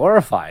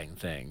glorifying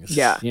things.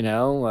 Yeah.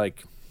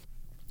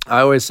 I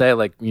always say,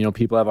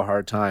 people have a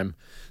hard time.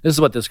 This is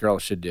what this girl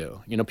should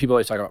do. People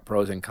always talk about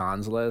pros and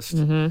cons list.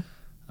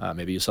 Mm-hmm.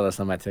 Maybe you saw this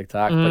on my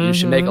TikTok, but you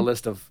should make a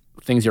list of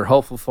things you're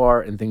hopeful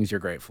for and things you're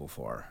grateful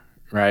for,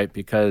 right?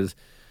 Because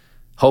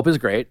hope is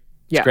great.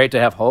 It's great to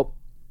have hope.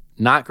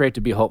 Not great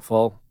to be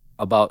hopeful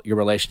about your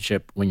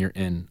relationship when you're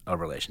in a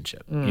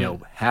relationship.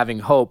 Having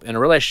hope in a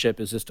relationship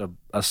is just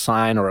a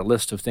sign or a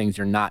list of things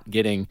you're not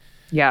getting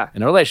in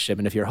a relationship.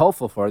 And if you're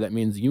hopeful for it, that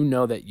means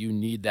that you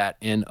need that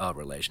in a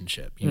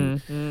relationship.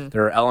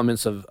 There are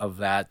elements of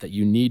that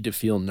you need to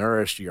feel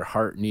nourished, your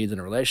heart needs in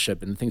a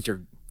relationship, and the things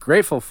you're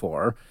grateful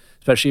for,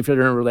 especially if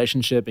you're in a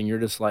relationship and you're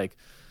just like,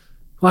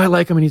 well, I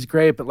like him and he's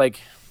great, but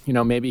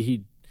maybe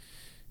he,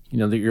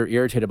 that you're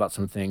irritated about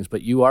some things,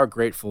 but you are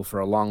grateful for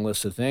a long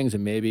list of things,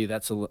 and maybe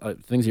that's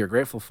things you're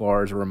grateful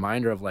for is a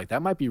reminder of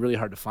that might be really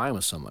hard to find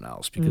with someone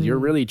else because you're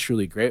really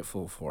truly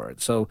grateful for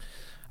it. So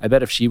I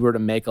bet if she were to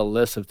make a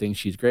list of things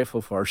she's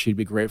grateful for, she'd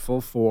be grateful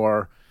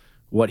for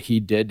what he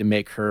did to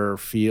make her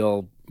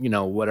feel,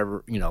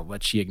 whatever,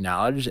 what she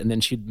acknowledged. And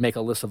then she'd make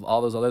a list of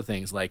all those other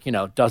things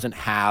doesn't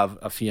have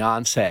a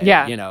fiance,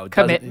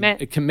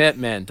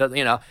 commitment,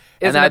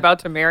 isn't about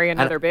to marry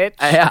another bitch.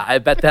 I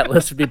bet that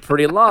list would be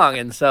pretty long.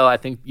 And so I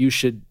think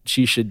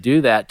she should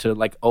do that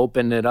to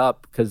open it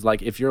up. Cause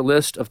if your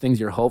list of things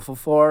you're hopeful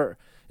for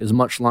is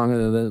much longer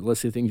than the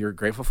list of things you're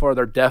grateful for,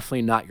 they're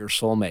definitely not your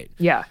soulmate.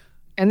 Yeah.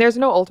 And there's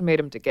no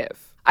ultimatum to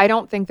give. I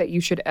don't think that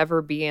you should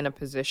ever be in a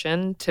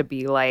position to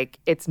be like,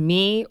 it's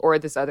me or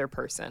this other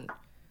person.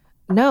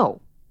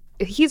 No,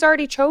 he's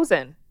already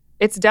chosen.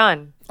 It's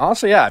done.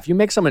 Also, yeah, if you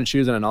make someone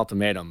choose in an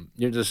ultimatum,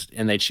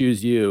 and they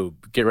choose you,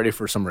 get ready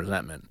for some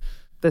resentment.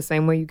 The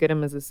same way you get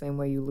them is the same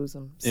way you lose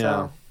them.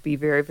 So be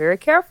very, very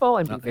careful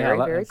and be very,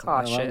 very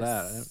cautious. I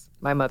love that.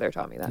 My mother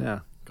taught me that. Yeah,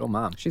 go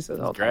mom. She says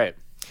all the time. Great.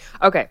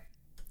 Okay,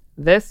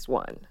 this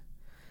one.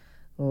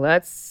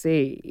 Let's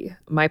see.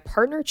 My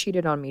partner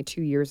cheated on me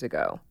 2 years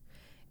ago.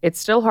 It's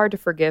still hard to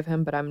forgive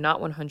him, but I'm not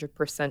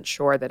 100%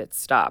 sure that it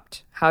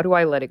stopped. How do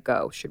I let it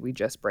go? Should we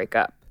just break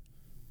up?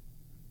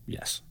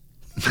 Yes.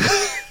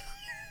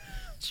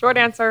 Short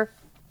answer.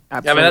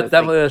 Absolutely. Yeah, I mean, that's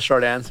definitely a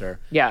short answer.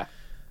 Yeah.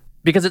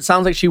 Because it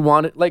sounds like she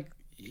wanted,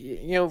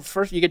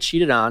 first you get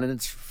cheated on, and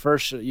it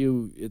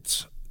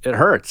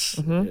hurts.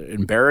 Mm-hmm. It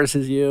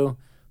embarrasses you.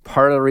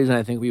 Part of the reason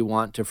I think we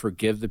want to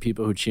forgive the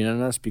people who cheat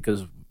on us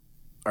because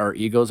our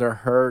egos are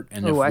hurt,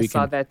 and Oh, I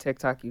saw that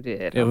TikTok you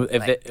did.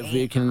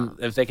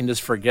 if they can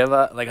just forgive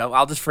us, like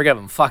I'll just forgive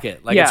them. Fuck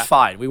it, like Yeah. it's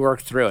fine. We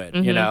worked through it,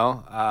 you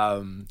know.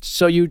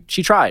 So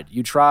she tried.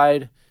 You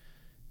tried.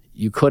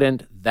 You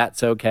couldn't.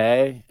 That's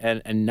okay.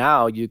 And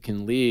now you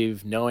can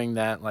leave knowing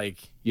that like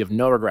you have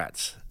no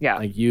regrets. Yeah.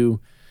 Like you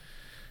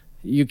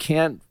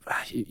can't.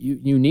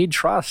 You need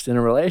trust in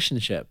a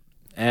relationship,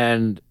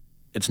 and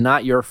it's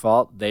not your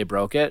fault they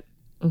broke it.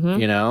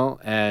 You know,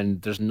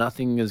 and there's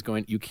nothing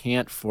you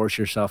can't force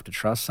yourself to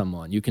trust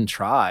someone. You can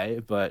try,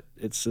 but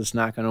it's just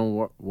not going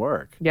to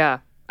work.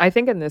 Yeah. I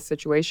think in this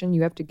situation,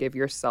 you have to give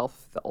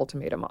yourself the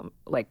ultimatum.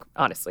 Like,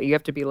 honestly, you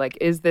have to be like,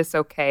 is this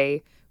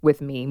okay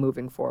with me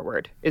moving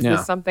forward? Is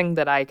this something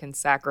that I can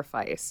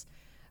sacrifice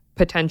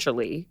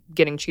potentially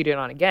getting cheated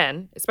on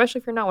again,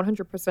 especially if you're not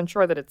 100%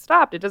 sure that it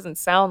stopped? It doesn't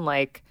sound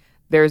like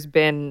there's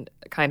been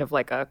kind of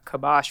like a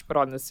kibosh put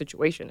on this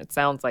situation. It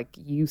sounds like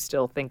you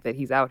still think that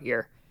he's out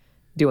here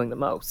doing the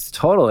most.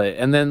 Totally.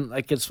 And then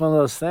like it's one of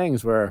those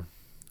things where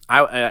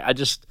I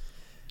just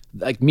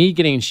like me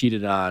getting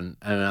cheated on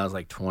and I was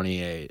like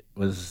 28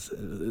 was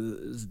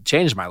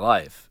changed my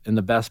life in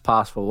the best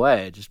possible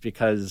way, just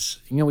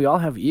because you know we all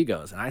have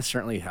egos, and I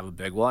certainly have a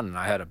big one, and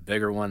I had a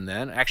bigger one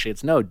then. Actually,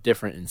 it's no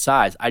different in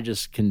size. I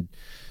just can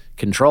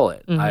control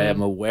it. I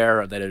am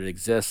aware that it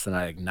exists and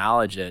I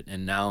acknowledge it,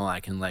 and now I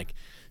can like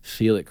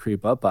feel it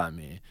creep up on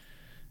me.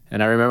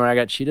 And I remember I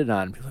got cheated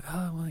on. People were like,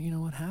 oh, well, you know,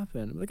 what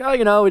happened? I'm like, oh,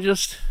 you know, it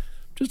just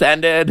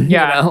ended.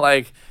 Yeah. You know,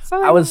 like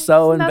I was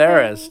so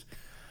embarrassed.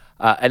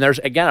 And there's,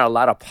 again, a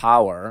lot of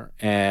power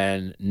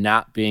and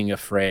not being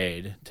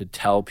afraid to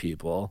tell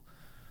people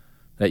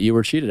that you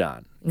were cheated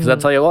on. Because I'll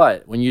tell you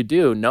what, when you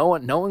do, no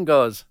one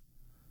goes,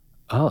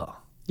 oh.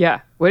 Yeah.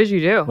 What did you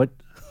do? What?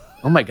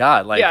 Oh, my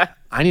God. Like,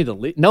 I need to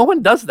leave. No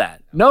one does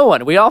that. No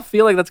one. We all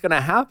feel like that's going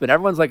to happen.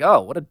 Everyone's like, oh,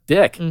 what a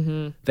dick.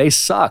 They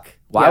suck.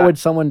 Why would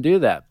someone do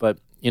that? But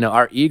you know,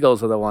 our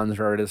egos are the ones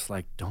who are just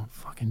like, don't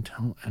fucking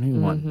tell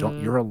anyone.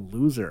 You're a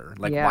loser.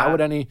 Like,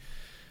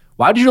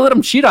 why did you let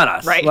him cheat on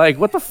us? Right. Like,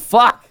 what the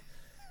fuck?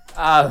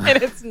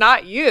 And it's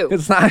not you.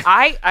 It's not.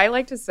 I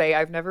like to say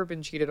I've never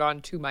been cheated on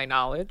to my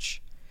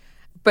knowledge.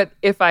 But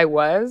if I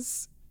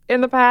was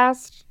in the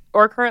past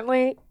or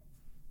currently,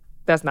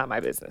 that's not my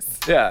business.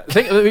 Yeah.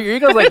 Your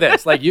ego's like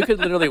this. Like, you could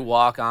literally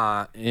walk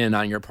in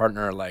on your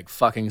partner, like,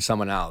 fucking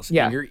someone else.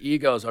 Yeah. And your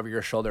ego's over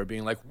your shoulder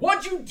being like,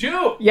 what'd you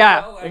do?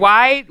 Yeah. You know,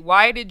 like,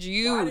 why did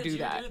you do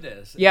that? Do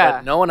this? Yeah.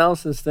 But no one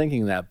else is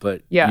thinking that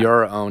but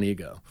your own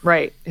ego.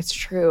 Right. It's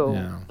true.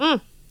 Yeah.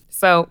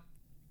 So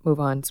move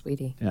on,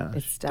 sweetie. Yeah.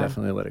 It's done.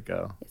 Definitely let it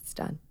go. It's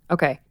done.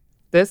 Okay.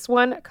 This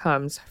one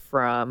comes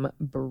from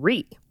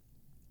Bree.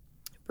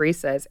 Bree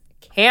says,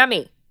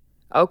 Cammie.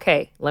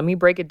 Okay, let me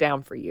break it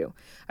down for you.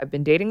 I've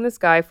been dating this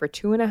guy for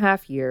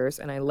 2.5 years,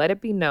 and I let it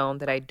be known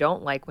that I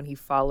don't like when he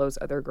follows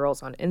other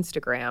girls on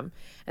Instagram,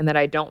 and that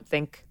I don't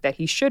think that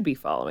he should be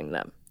following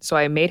them. So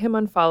I made him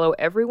unfollow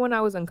everyone I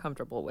was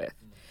uncomfortable with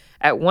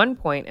at one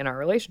point in our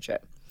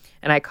relationship.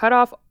 And I cut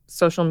off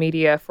social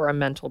media for a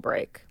mental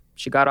break.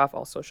 She got off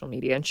all social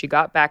media, and she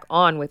got back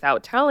on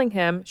without telling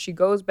him. She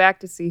goes back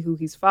to see who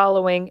he's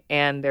following,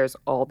 and there's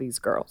all these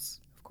girls,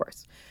 of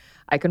course.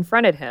 I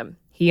confronted him.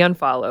 He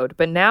unfollowed,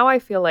 but now I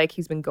feel like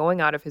he's been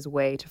going out of his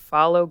way to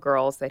follow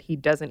girls that he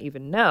doesn't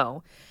even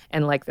know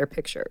and like their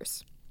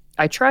pictures.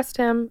 I trust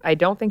him. I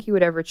don't think he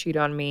would ever cheat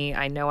on me.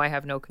 I know I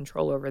have no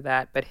control over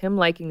that, but him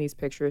liking these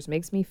pictures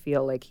makes me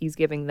feel like he's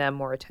giving them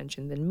more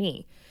attention than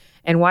me.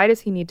 And why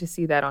does he need to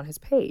see that on his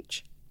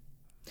page?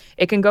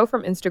 It can go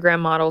from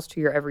Instagram models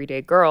to your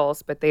everyday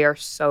girls, but they are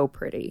so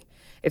pretty.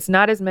 It's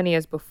not as many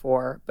as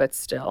before, but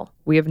still.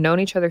 We have known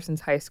each other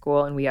since high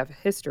school and we have a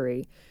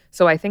history.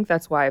 So I think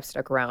that's why I've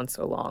stuck around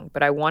so long.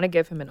 But I want to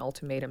give him an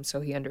ultimatum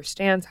so he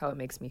understands how it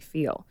makes me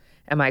feel.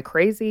 Am I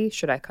crazy?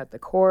 Should I cut the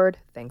cord?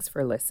 Thanks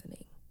for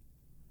listening.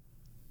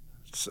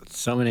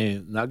 So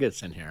many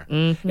nuggets in here.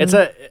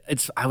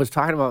 Mm-hmm. I was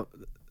talking about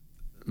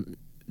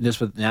this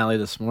with Natalie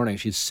this morning.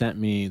 She sent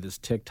me this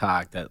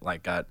TikTok that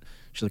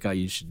she's like, oh,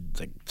 you should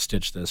like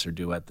stitch this or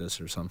duet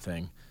this or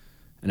something.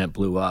 And it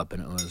blew up,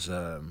 and it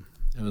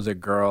was a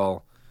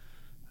girl,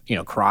 you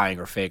know, crying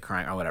or fake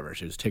crying or whatever.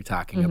 She was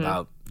TikToking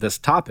about this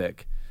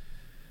topic.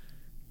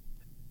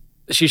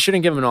 She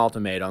shouldn't give him an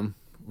ultimatum,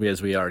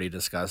 as we already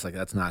discussed. Like,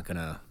 that's not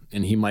gonna.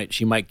 And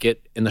she might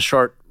get in the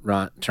short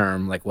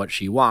term like what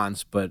she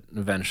wants, but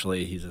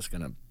eventually he's just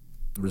gonna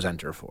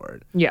resent her for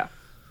it. Yeah.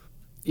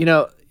 You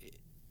know,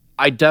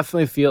 I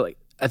definitely feel like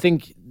I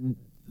think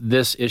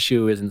this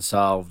issue isn't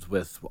solved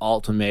with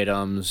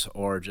ultimatums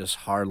or just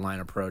hardline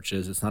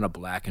approaches. It's not a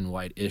black and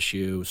white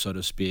issue, so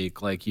to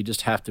speak. Like, you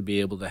just have to be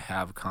able to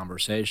have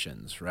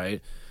conversations,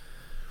 right?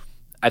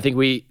 I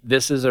think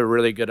this is a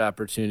really good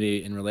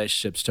opportunity in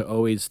relationships to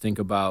always think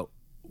about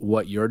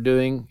what you're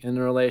doing in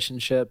the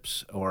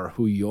relationships or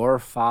who you're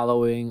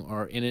following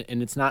or in it.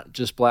 And it's not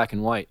just black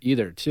and white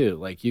either, too.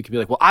 Like, you could be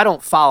like, well, I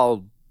don't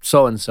follow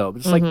so-and-so. But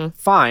it's like,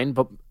 fine,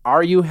 but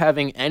are you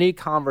having any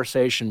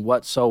conversation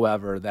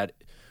whatsoever that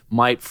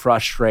might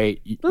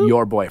frustrate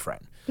your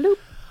boyfriend?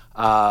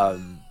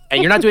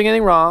 and you're not doing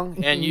anything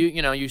wrong, and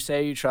you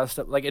say you trust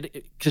it, like it,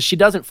 because she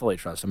doesn't fully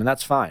trust him, and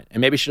that's fine.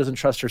 And maybe she doesn't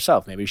trust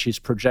herself. Maybe she's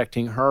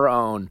projecting her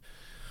own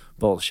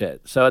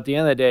bullshit. So at the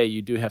end of the day,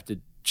 you do have to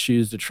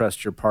choose to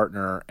trust your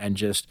partner. And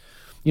just,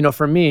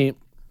 for me,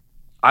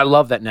 I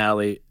love that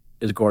Natalie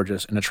is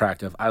gorgeous and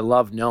attractive. I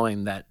love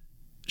knowing that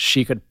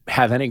she could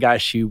have any guy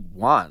she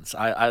wants.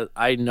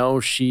 I know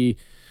she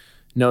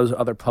knows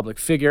other public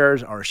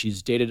figures, or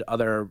she's dated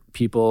other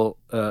people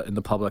in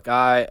the public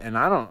eye, and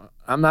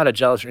I'm not a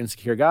jealous or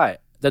insecure guy.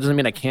 That doesn't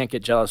mean I can't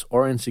get jealous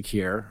or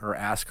insecure or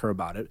ask her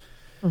about it.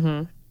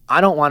 Mm-hmm. I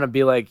don't want to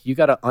be like, you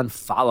got to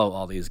unfollow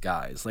all these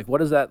guys. Like,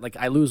 what is that? Like,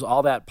 I lose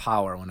all that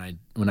power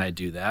when I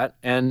do that.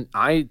 And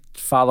I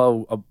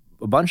follow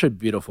a bunch of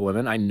beautiful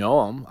women. I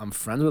know them. I'm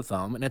friends with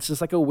them. And it's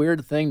just like a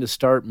weird thing to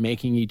start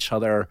making each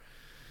other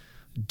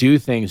do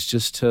things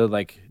just to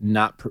like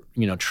not,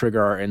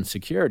 trigger our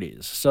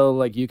insecurities. So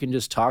like you can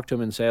just talk to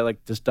them and say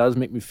like, this does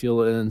make me feel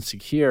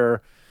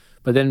insecure,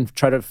 but then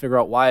try to figure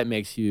out why it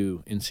makes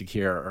you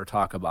insecure or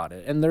talk about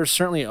it. And there's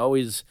certainly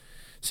always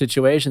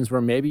situations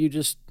where maybe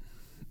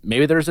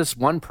there's this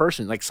one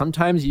person, like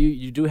sometimes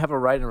you do have a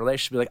right in a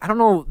relationship, like, I don't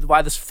know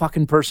why this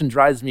fucking person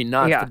drives me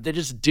nuts, but they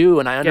just do.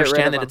 And I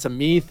understand that it's a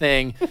me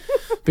thing,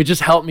 but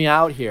just help me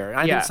out here. And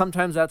I think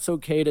sometimes that's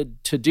okay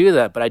to do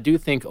that. But I do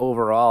think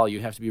overall you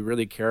have to be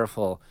really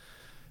careful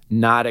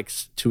not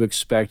to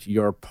expect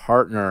your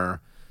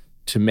partner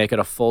to make it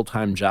a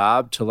full-time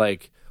job, to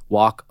like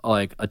walk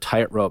like a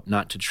tightrope,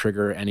 not to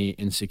trigger any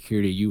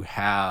insecurity you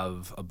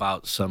have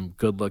about some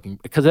good-looking.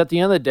 Because at the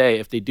end of the day,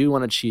 if they do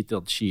want to cheat,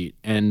 they'll cheat.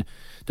 And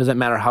it doesn't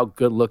matter how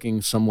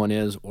good-looking someone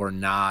is or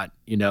not,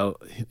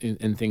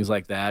 and things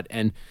like that.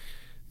 And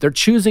they're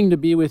choosing to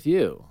be with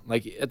you.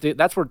 Like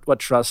that's what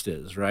trust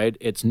is, right?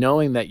 It's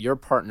knowing that your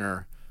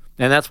partner,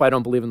 and that's why I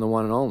don't believe in the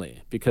one and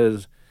only,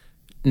 because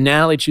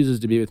Natalie chooses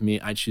to be with me,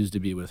 I choose to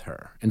be with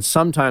her. And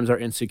sometimes our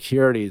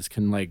insecurities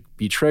can like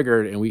be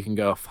triggered, and we can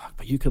go, fuck,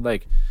 but you could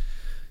like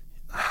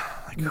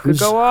who's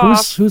go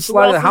off. Who's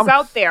sliding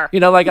out there?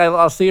 Like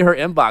I'll see her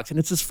inbox, and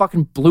it's just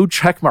fucking blue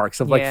check marks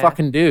of like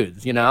fucking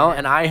dudes, and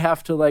I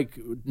have to like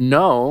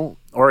know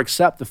or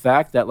accept the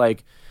fact that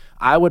like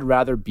I would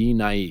rather be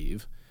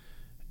naive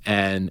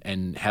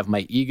and have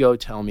my ego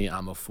tell me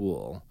I'm a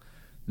fool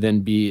than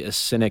be a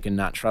cynic and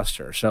not trust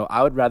her. So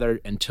I would rather,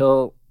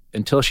 until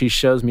she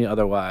shows me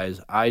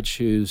otherwise, I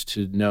choose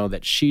to know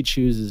that she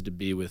chooses to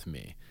be with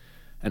me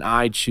and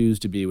I choose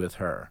to be with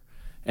her.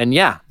 And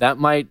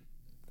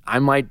I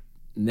might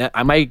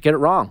get it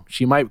wrong.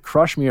 She might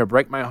crush me or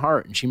break my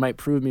heart, and she might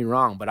prove me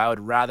wrong, but I would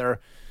rather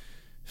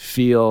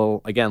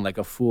feel, again, like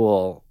a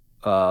fool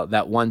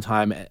that one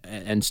time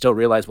and still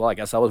realize, well, I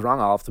guess I was wrong.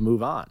 I'll have to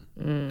move on.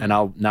 And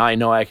now I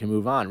know I can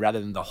move on, rather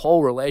than the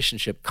whole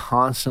relationship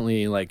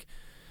constantly like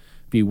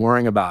be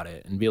worrying about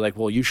it and be like,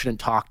 well, you shouldn't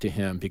talk to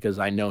him because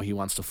I know he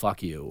wants to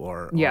fuck you,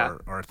 or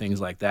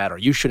things like that, or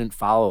you shouldn't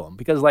follow him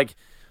because like,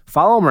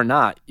 follow him or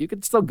not, you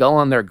can still go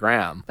on their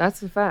gram.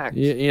 That's a fact.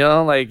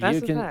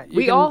 That's a fact.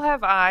 We all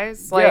have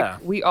eyes.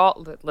 Like we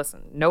all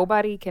listen.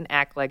 Nobody can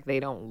act like they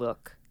don't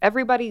look.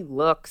 Everybody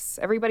looks.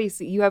 Everybody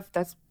see. You have.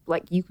 That's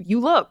like you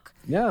look.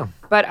 Yeah.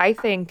 But I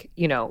think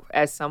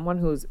as someone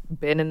who's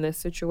been in this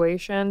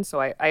situation, so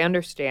I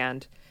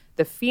understand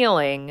the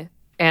feeling,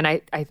 and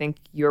I think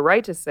you're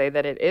right to say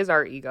that it is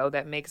our ego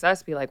that makes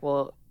us be like,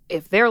 well,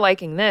 if they're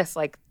liking this,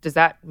 like, does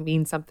that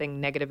mean something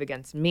negative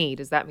against me?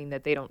 Does that mean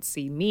that they don't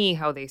see me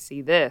how they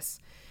see this?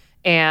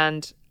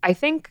 And I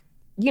think,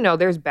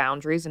 there's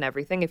boundaries and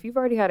everything. If you've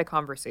already had a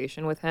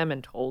conversation with him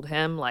and told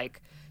him,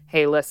 like,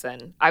 hey,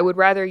 listen, I would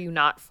rather you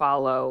not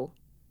follow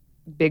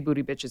big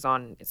booty bitches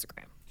on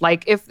Instagram.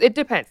 Like, if it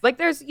depends. Like,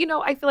 there's,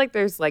 I feel like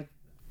there's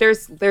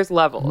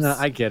levels. No,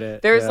 I get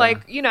it. There's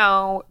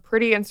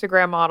pretty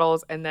Instagram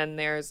models, and then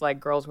there's like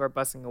girls who are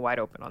busting it wide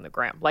open on the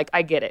gram. Like,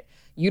 I get it.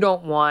 You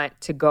don't want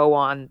to go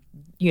on,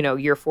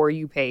 your For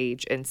You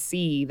page and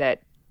see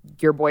that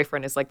your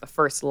boyfriend is like the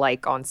first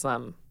like on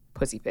some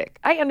pussy pic.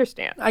 I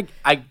understand.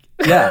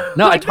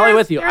 No, I'm totally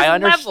with you. I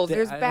understand. Levels,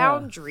 there's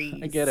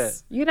boundaries. I get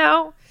it.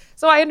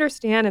 So I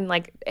understand,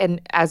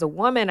 and as a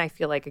woman, I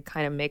feel like it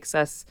kind of makes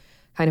us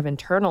kind of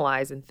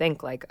internalize and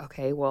think like,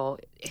 okay, well,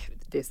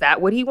 is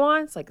that what he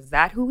wants? Like, is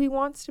that who he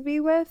wants to be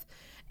with?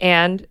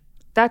 And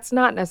that's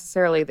not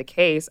necessarily the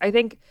case. I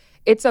think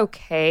it's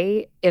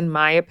okay, in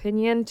my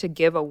opinion, to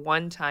give a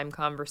one-time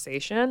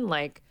conversation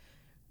like,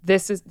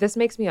 this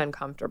makes me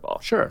uncomfortable.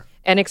 Sure.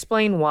 And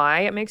explain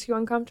why it makes you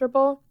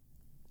uncomfortable.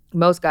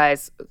 Most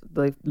guys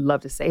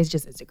love to say, it's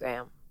just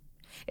Instagram.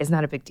 It's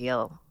not a big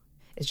deal.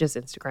 It's just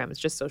Instagram. It's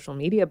just social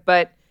media.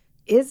 But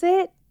is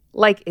it?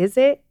 Like, is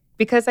it?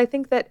 Because I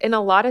think that in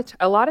a lot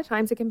of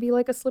times it can be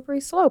like a slippery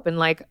slope. And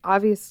like,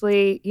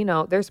 obviously,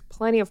 there's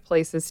plenty of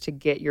places to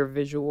get your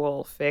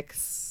visual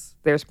fix.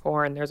 There's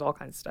porn. There's all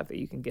kinds of stuff that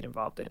you can get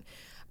involved in.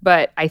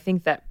 But I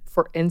think that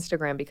for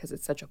Instagram, because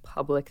it's such a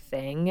public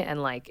thing,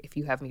 and like if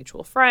you have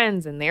mutual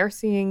friends and they're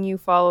seeing you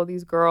follow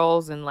these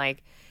girls, and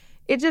like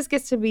it just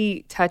gets to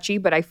be touchy.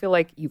 But I feel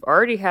like you've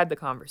already had the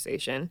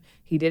conversation.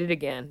 He did it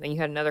again. Then you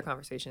had another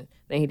conversation.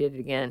 Then he did it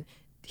again.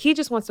 he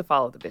just wants to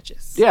follow the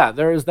bitches. Yeah,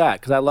 there is that.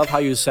 Because I love how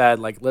you said,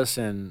 like,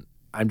 listen,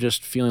 I'm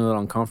just feeling a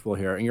little uncomfortable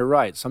here. And you're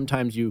right.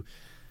 Sometimes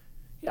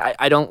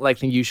I don't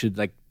think you should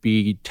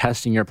be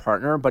testing your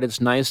partner, but it's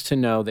nice to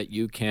know that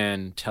you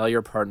can tell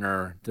your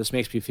partner, this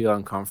makes me feel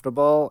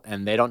uncomfortable,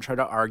 and they don't try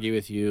to argue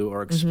with you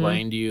or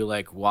explain to you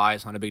why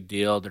it's not a big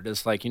deal. They're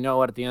just like, you know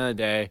what, at the end of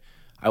the day,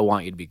 I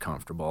want you to be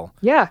comfortable.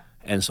 Yeah.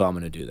 And so I'm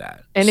going to do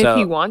that. And if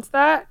he wants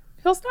that,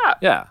 he'll stop.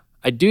 Yeah.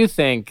 I do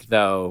think,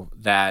 though,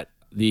 that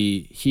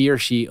the he or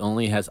she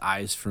only has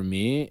eyes for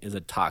me is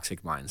a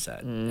toxic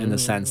mindset in the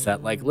sense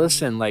that,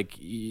 listen,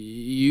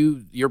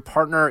 your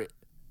partner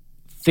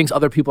thinks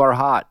other people are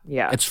hot.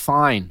 Yeah. It's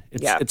fine.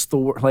 It's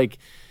the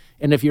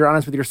and if you're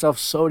honest with yourself,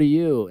 so do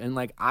you. And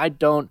I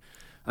don't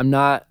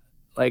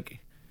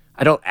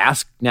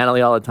ask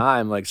Natalie all the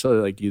time,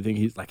 do you think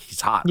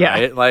he's hot?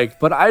 Yeah. Right?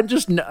 But I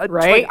just,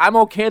 right? I'm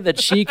okay that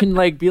she can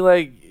be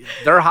like,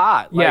 they're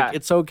hot. Yeah.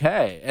 It's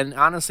okay. And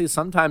honestly,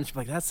 sometimes she's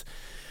like, that's,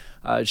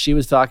 she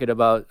was talking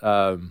about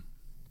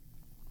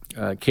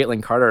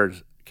Caitlin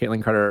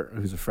Carter,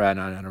 who's a friend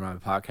on my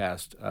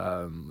podcast,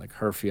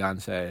 her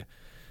fiance.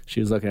 She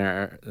was looking at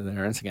her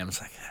Instagram.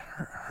 It's like,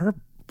 her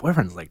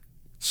boyfriend's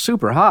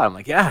super hot. I'm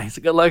like, yeah, he's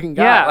a good looking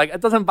guy. Yeah. It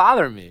doesn't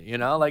bother me,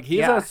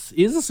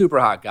 he's a super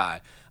hot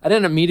guy. I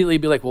didn't immediately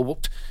be like, well,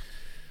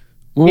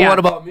 what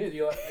about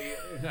me?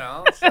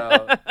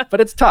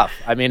 But it's tough.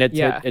 I mean,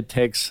 it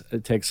takes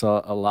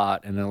a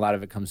lot, and a lot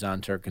of it comes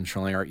down to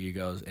controlling our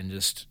egos and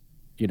just,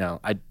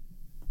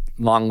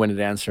 long-winded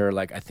answer.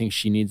 I think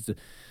she needs to.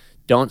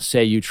 Don't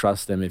say you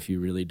trust them if you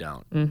really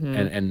don't,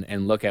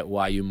 and look at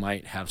why you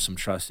might have some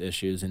trust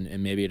issues,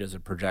 and maybe it is a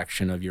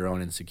projection of your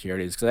own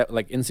insecurities. Because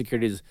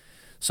insecurities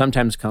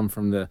sometimes come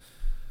from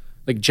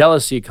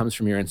jealousy comes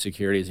from your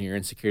insecurities, and your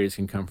insecurities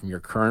can come from your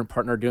current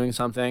partner doing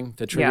something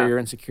to trigger your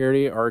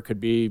insecurity, or it could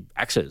be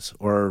exes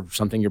or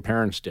something your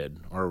parents did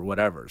or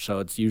whatever. So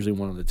it's usually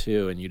one of the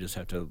two, and you just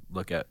have to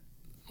look at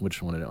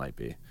which one it might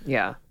be.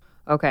 Yeah.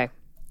 Okay.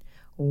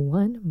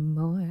 One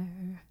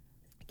more.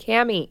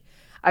 Cammie.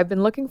 I've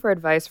been looking for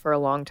advice for a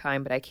long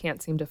time, but I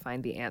can't seem to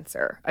find the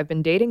answer. I've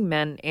been dating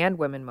men and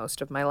women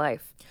most of my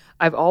life.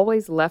 I've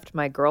always left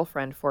my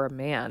girlfriend for a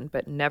man,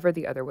 but never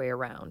the other way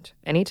around.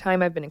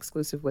 Anytime I've been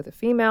exclusive with a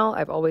female,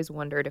 I've always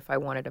wondered if I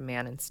wanted a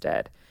man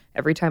instead.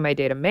 Every time I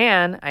date a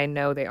man, I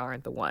know they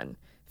aren't the one.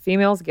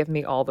 Females give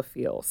me all the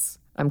feels.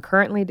 I'm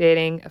currently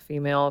dating a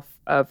female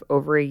of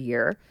over a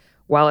year,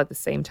 while at the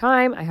same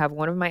time, I have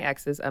one of my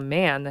exes, a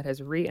man that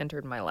has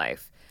re-entered my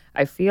life.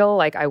 I feel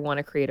like I want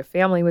to create a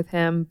family with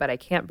him, but I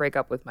can't break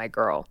up with my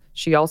girl.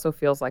 She also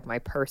feels like my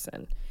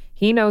person.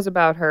 He knows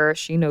about her.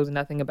 She knows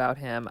nothing about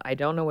him. I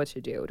don't know what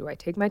to do. Do I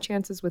take my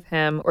chances with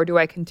him, or do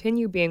I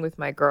continue being with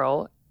my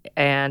girl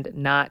and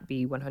not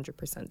be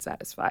 100%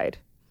 satisfied?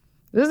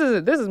 This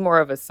is more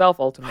of a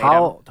self-ultimatum.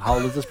 How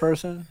old is this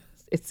person?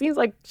 It seems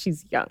like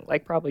she's young,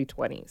 probably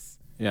 20s.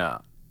 Yeah.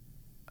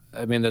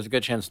 I mean, there's a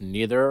good chance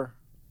neither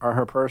are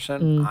her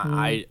person.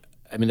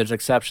 I mean, there's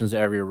exceptions to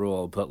every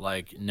rule, but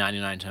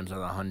 99 times out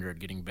of 100,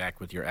 getting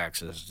back with your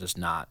ex is just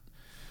not.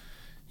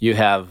 You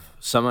have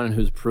someone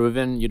who's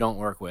proven you don't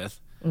work with,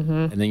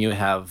 and then you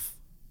have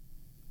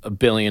a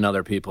billion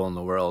other people in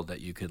the world that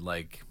you could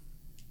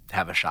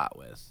have a shot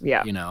with.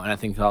 Yeah. And I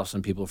think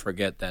some people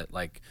forget that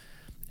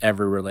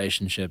every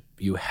relationship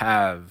you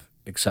have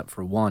except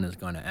for one is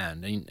going to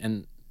end.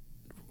 And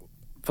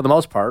for the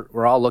most part,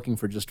 we're all looking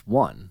for just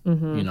one,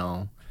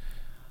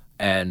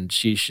 And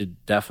she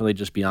should definitely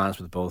just be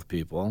honest with both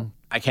people.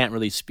 I can't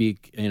really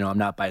speak, I'm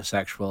not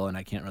bisexual, and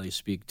I can't really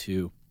speak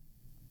to,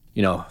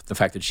 the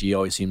fact that she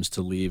always seems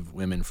to leave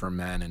women for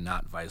men and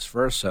not vice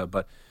versa.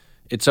 But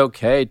it's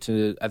okay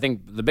to, I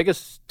think the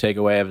biggest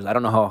takeaway is, I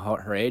don't know how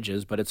her age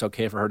is, but it's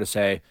okay for her to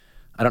say,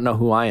 I don't know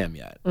who I am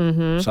yet.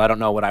 So I don't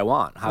know what I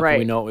want. How can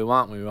we know what we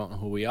want when we don't know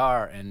who we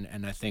are?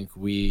 And I think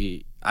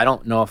I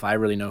don't know if I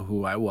really know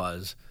who I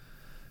was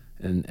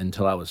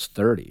until I was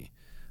 30.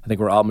 I think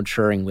we're all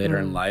maturing later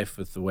in life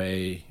with the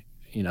way,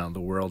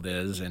 the world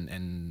is.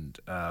 And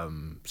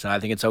so I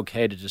think it's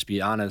okay to just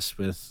be honest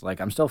with,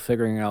 I'm still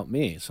figuring out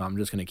me. So I'm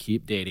just going to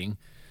keep dating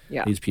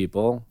these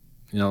people.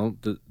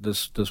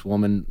 This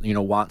woman,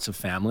 wants a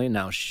family.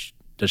 Now,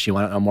 does she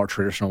want a more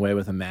traditional way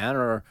with a man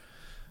or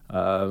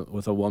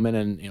with a woman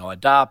and,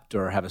 adopt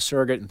or have a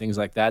surrogate and things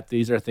like that?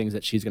 These are things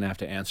that she's going to have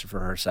to answer for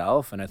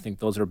herself. And I think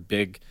those are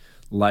big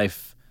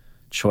life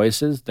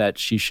choices that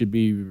she should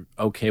be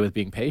okay with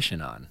being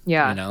patient on.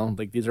 Yeah.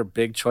 These are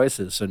big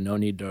choices, so no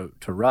need to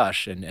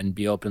rush and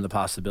be open to the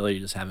possibility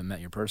you just haven't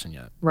met your person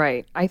yet.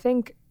 Right. I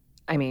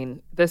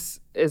mean, this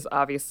is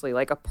obviously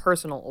a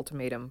personal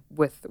ultimatum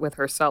with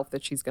herself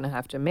that she's going to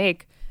have to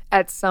make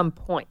at some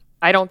point.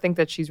 I don't think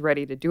that she's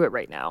ready to do it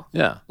right now.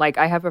 Yeah.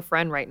 I have a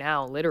friend right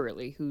now,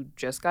 literally, who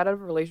just got out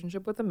of a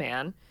relationship with a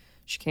man.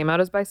 She came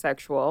out as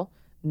bisexual.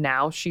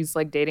 Now she's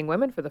dating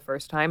women for the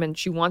first time, and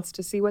she wants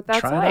to see what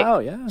that's like. Try it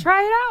out, yeah.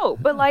 Try it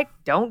out. But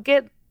don't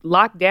get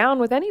locked down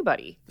with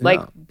anybody.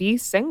 Be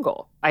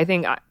single. I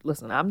think,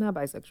 listen, I'm not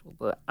bisexual,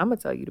 but I'm going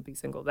to tell you to be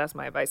single. That's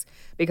my advice.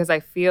 Because I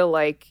feel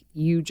like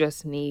you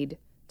just need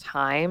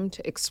time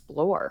to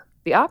explore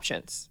the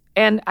options.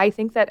 And I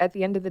think that at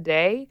the end of the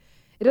day,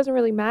 it doesn't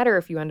really matter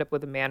if you end up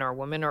with a man or a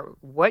woman or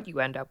what you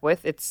end up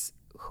with. It's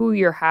who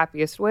you're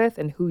happiest with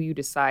and who you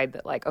decide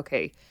that, like,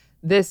 okay,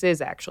 this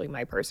is actually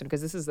my person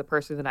because this is the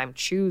person that I'm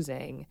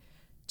choosing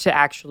to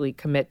actually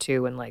commit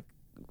to and, like,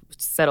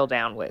 settle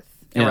down with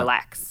and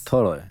relax.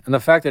 Totally. And the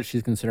fact that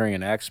she's considering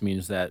an ex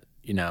means that,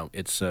 you know,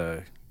 it's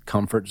a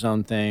comfort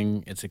zone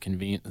thing. It's a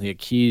convenient. The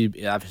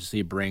key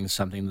obviously brings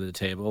something to the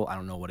table. I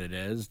don't know what it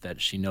is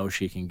that she knows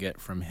she can get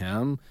from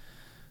him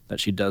that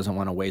she doesn't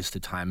want to waste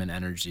the time and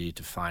energy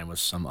to find with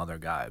some other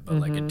guy. But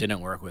like it didn't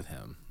work with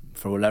him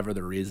for whatever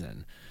the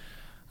reason.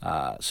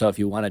 So if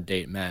you want to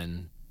date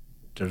men,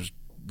 there's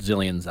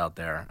zillions out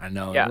there. I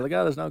know. You're like,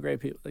 oh, there's no great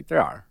people. Like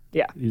there are.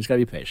 Yeah. You just got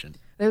to be patient.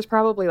 There's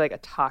probably like a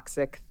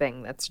toxic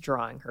thing that's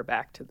drawing her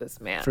back to this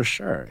man. For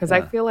sure. Because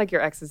I feel like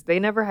your exes, they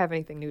never have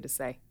anything new to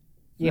say.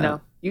 You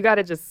know, you got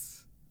to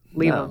just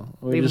leave them.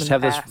 We just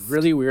have this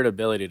really weird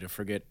ability to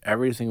forget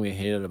everything we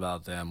hated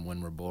about them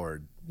when we're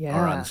bored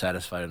or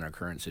unsatisfied in our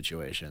current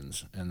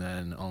situations, and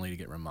then only to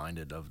get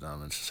reminded of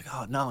them. It's just like,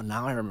 oh, no,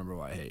 now I remember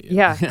why I hate you.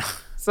 Yeah.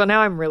 So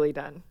now I'm really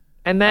done.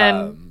 And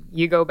then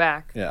you go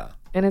back. Yeah.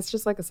 And it's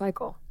just like a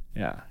cycle.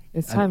 Yeah.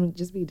 It's time to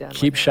just be done.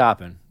 Keep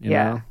shopping. You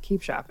know?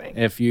 Keep shopping.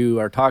 If you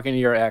are talking to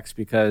your ex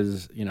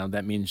because, you know,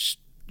 that means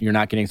you're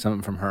not getting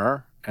something from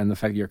her, and the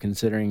fact that you're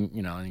considering,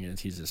 you know,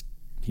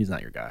 he's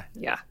not your guy.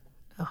 Yeah.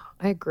 Oh,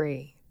 I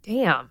agree.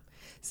 Damn.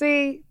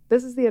 See,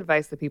 this is the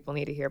advice that people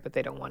need to hear, but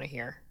they don't want to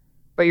hear.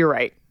 But you're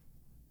right.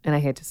 And I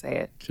hate to say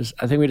it.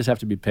 I think we just have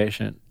to be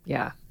patient.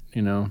 Yeah.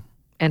 You know?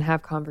 And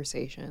have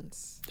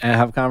conversations.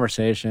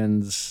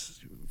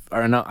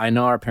 I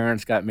know our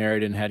parents got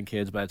married and had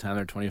kids by the time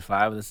they're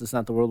 25. This is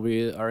not the world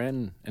we are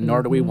in, and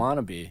nor do we want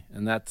to be,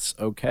 and that's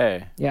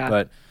okay. Yeah.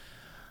 But,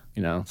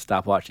 you know,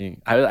 stop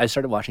watching. I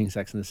started watching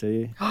Sex and the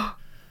City.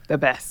 The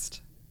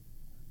best.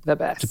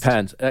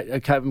 Depends.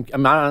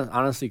 I'm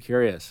honestly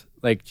curious.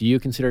 Like, do you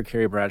consider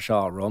Carrie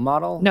Bradshaw a role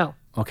model? No.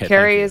 Okay.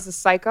 Carrie is a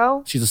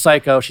psycho. She's a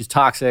psycho. She's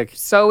toxic.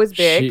 So is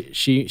Big.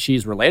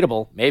 She's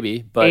relatable,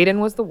 maybe. But Aiden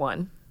was the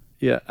one.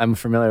 Yeah, I'm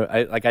familiar.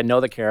 I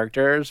know the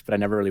characters, but I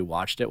never really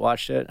watched it.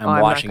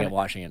 I'm watching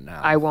it now.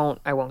 I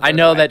won't. I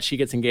know that she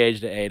gets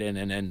engaged to Aiden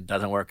and then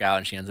doesn't work out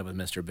and she ends up with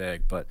Mr.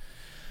 Big. But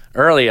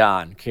early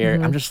on,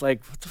 Carrie, I'm just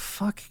like, what the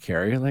fuck,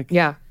 Carrie? Like,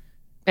 yeah.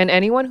 And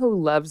anyone who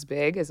loves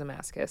Big is a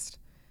masochist.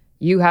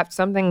 You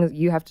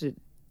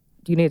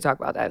need to talk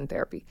about that in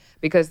therapy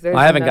because there's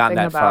I haven't nothing gotten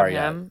that about far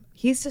him. Yet.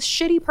 He's a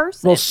shitty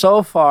person. Well,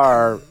 so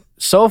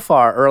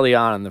far early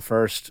on in the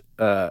first,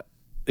 at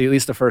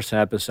least the first 10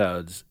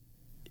 episodes.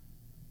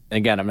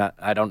 Again,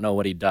 I don't know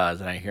what he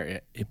does, and I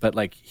hear it, but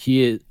like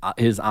he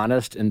is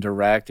honest and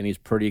direct, and he's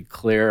pretty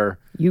clear.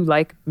 You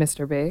like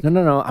Mr. Big?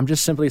 No. I'm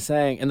just simply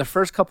saying, in the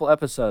first couple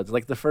episodes,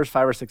 like the first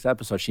 5 or 6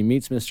 episodes, she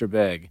meets Mr.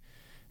 Big,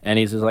 and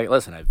he's just like,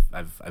 listen,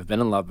 I've been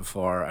in love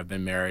before, I've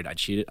been married, I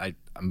cheated, I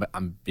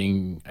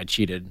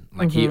cheated.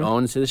 Like he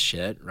owns his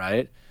shit,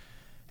 right?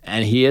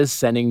 And he is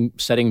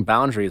setting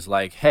boundaries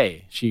like,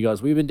 hey, she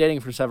goes, we've been dating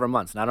for several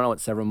months. And I don't know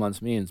what several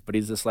months means, but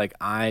he's just like,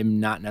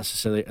 I'm not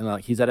necessarily, and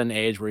like, he's at an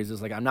age where he's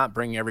just like, I'm not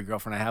bringing every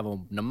girlfriend I have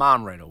home to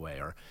mom right away.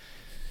 Or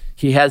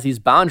he has these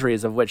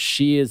boundaries of which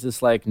she is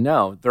just like,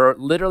 no, they're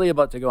literally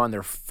about to go on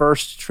their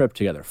first trip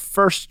together.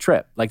 First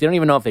trip. Like they don't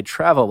even know if they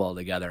travel well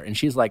together. And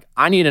she's like,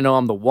 I need to know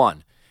I'm the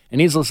one. And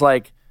he's just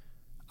like,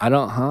 I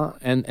don't,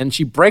 And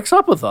she breaks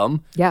up with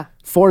him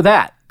for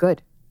that.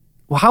 Good.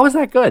 Well, how is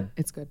that good?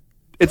 It's good.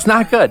 It's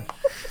not good.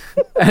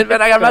 And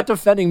I'm not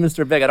defending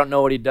Mr. Big. I don't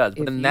know what he does.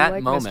 But if in that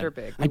like moment, Mr.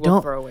 Big, we will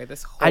throw away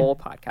this whole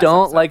podcast. I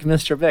don't like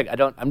Mr. Big.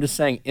 I'm just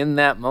saying in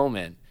that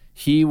moment,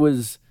 he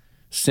was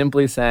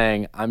simply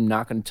saying, I'm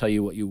not going to tell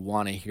you what you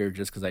want to hear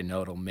just because I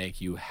know it'll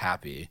make you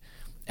happy.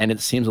 And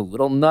it seems a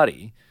little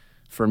nutty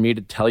for me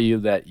to tell you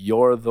that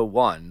you're the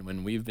one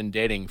when we've been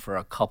dating for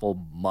a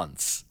couple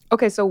months.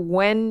 Okay, so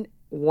when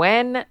we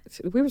were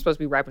supposed to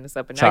be wrapping this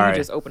up, and now you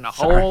just opened a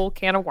whole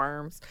can of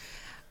worms.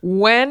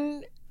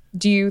 When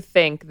do you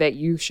think that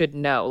you should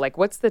know? Like,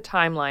 what's the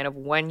timeline of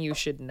when you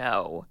should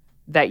know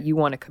that you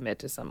want to commit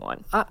to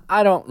someone?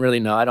 I don't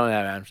really know.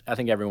 I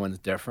think everyone's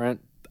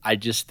different. I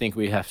just think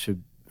we have to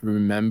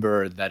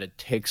remember that it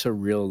takes a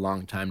real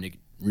long time to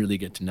really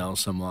get to know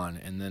someone.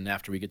 And then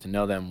after we get to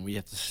know them, we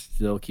have to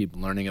still keep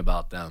learning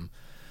about them.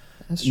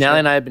 Natalie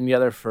and I have been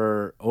together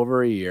for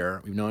over a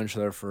year. We've known each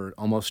other for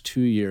almost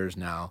 2 years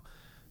now.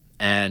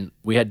 And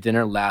we had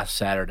dinner last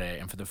Saturday.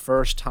 And for the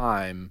first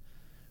time,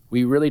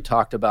 we really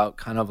talked about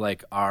kind of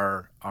like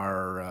our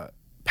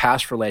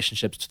past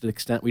relationships to the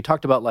extent we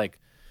talked about like,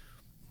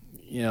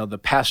 you know, the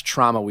past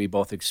trauma we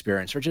both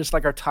experienced or just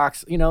like our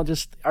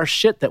just our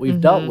shit that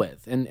we've dealt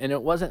with. And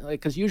it wasn't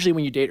like, because usually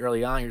when you date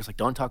early on, you're just like,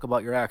 don't talk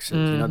about your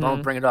exes, you know,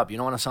 don't bring it up. You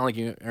don't want to sound like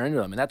you're into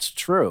them. And that's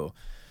true.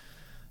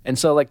 And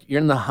so like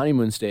you're in the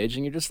honeymoon stage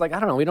and you're just like, I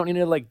don't know, we don't need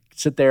to like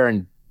sit there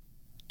and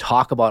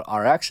talk about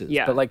our exes.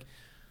 Yeah. But like,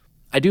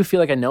 I do feel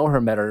like I know her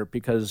better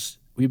because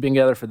we've been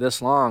together for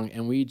this long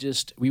and we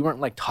weren't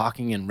like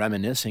talking and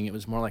reminiscing. It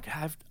was more like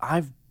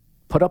I've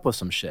put up with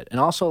some shit. And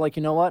also, like,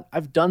 you know what?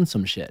 I've done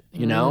some shit,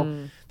 you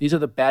know? These are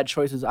the bad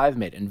choices I've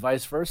made and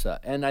vice versa.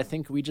 And I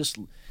think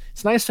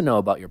it's nice to know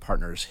about your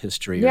partner's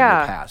history or your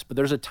past, but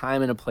there's a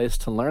time and a place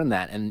to learn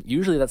that. And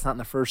usually that's not in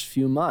the first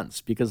few months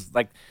because,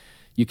 like,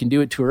 you can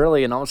do it too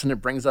early and all of a sudden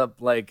it brings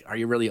up, like, are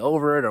you really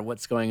over it or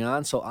what's going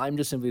on? So I'm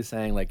just simply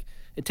saying, like,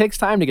 it takes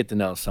time to get to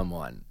know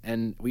someone,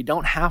 and we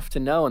don't have to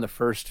know in the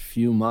first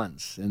few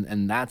months,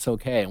 and that's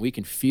okay. And we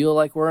can feel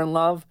like we're in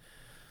love,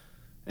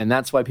 and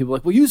that's why people are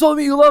like, well, you told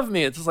me you love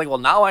me. It's just like, well,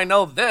 now I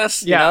know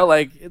this, you know,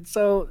 like,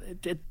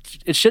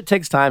 it shit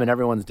takes time, and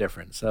everyone's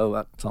different. So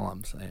that's all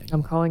I'm saying.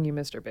 I'm calling you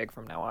Mr. Big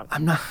from now on.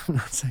 I'm not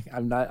saying,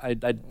 I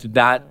did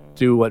not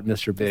do what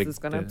Mr. Big This is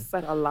going to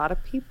upset a lot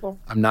of people.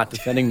 I'm not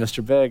defending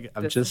Mr. Big.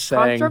 I'm This just is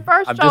saying,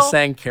 controversial. I'm just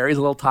saying Carrie's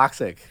a little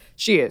toxic.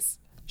 She is.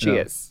 She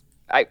is.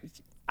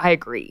 I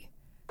agree.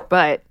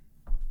 But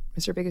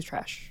Mr. Big is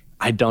trash.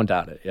 I don't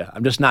doubt it. Yeah.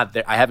 I'm just not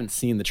there. I haven't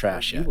seen the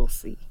trash yet. You will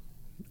see.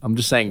 I'm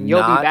just saying, You'll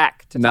be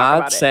back to talk not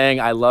about it. saying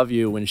I love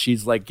you when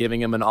she's like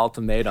giving him an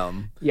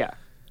ultimatum. Yeah.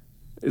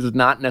 Is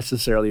not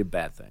necessarily a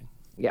bad thing.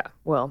 Yeah.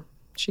 Well,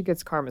 she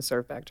gets karma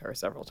served back to her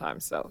several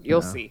times, so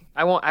you'll see.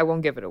 I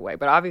won't give it away,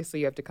 but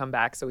obviously you have to come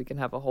back so we can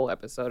have a whole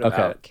episode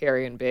about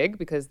Carrie and Big,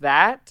 because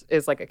that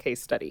is like a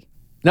case study.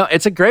 No,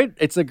 it's a great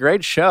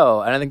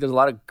show, and I think there's a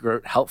lot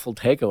of helpful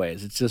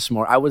takeaways. It's just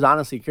more. I was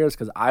honestly curious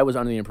because I was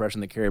under the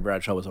impression that Carrie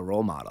Bradshaw was a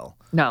role model.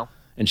 No.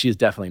 And she's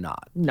definitely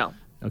not. No.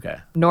 Okay.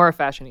 Nor a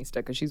fashionista,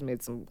 because she's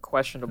made some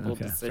questionable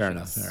Fair decisions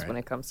enough. All right. when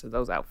it comes to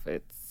those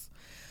outfits.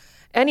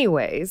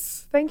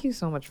 Anyways, thank you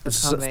so much for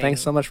coming.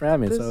 Thanks so much for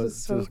having me.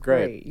 This It was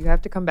great. You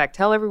have to come back.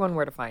 Tell everyone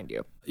where to find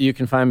you. You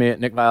can find me at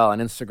Nick Viall on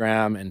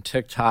Instagram and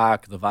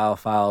TikTok. The Viall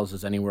Files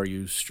is anywhere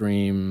you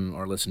stream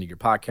or listen to your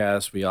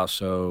podcast. We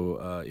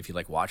also, if you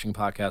like watching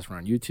podcasts, we're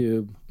on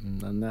YouTube.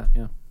 And then that,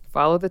 yeah.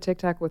 Follow the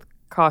TikTok with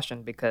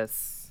caution,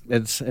 because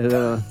It's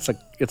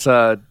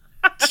a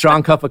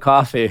strong cup of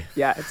coffee.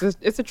 yeah,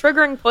 it's a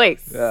triggering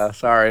place. Yeah,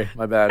 sorry,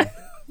 my bad.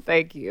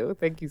 Thank you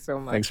so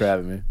much. Thanks for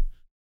having me.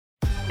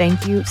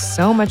 Thank you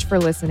so much for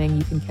listening.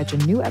 You can catch a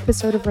new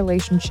episode of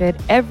Relationship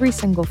every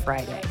single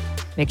Friday.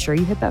 Make sure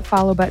you hit that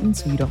follow button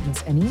so you don't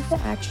miss any of the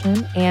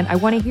action. And I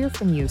want to hear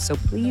from you. So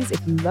please,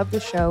 if you love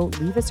the show,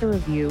 leave us a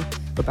review.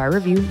 But by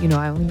review, you know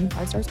I only mean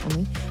 5 stars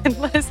only. And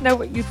let us know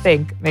what you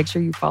think. Make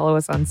sure you follow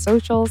us on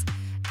socials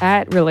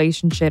at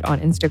Relationship on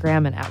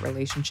Instagram and at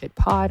Relationship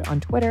Pod on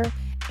Twitter.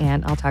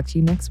 And I'll talk to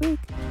you next week.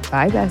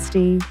 Bye,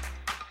 bestie.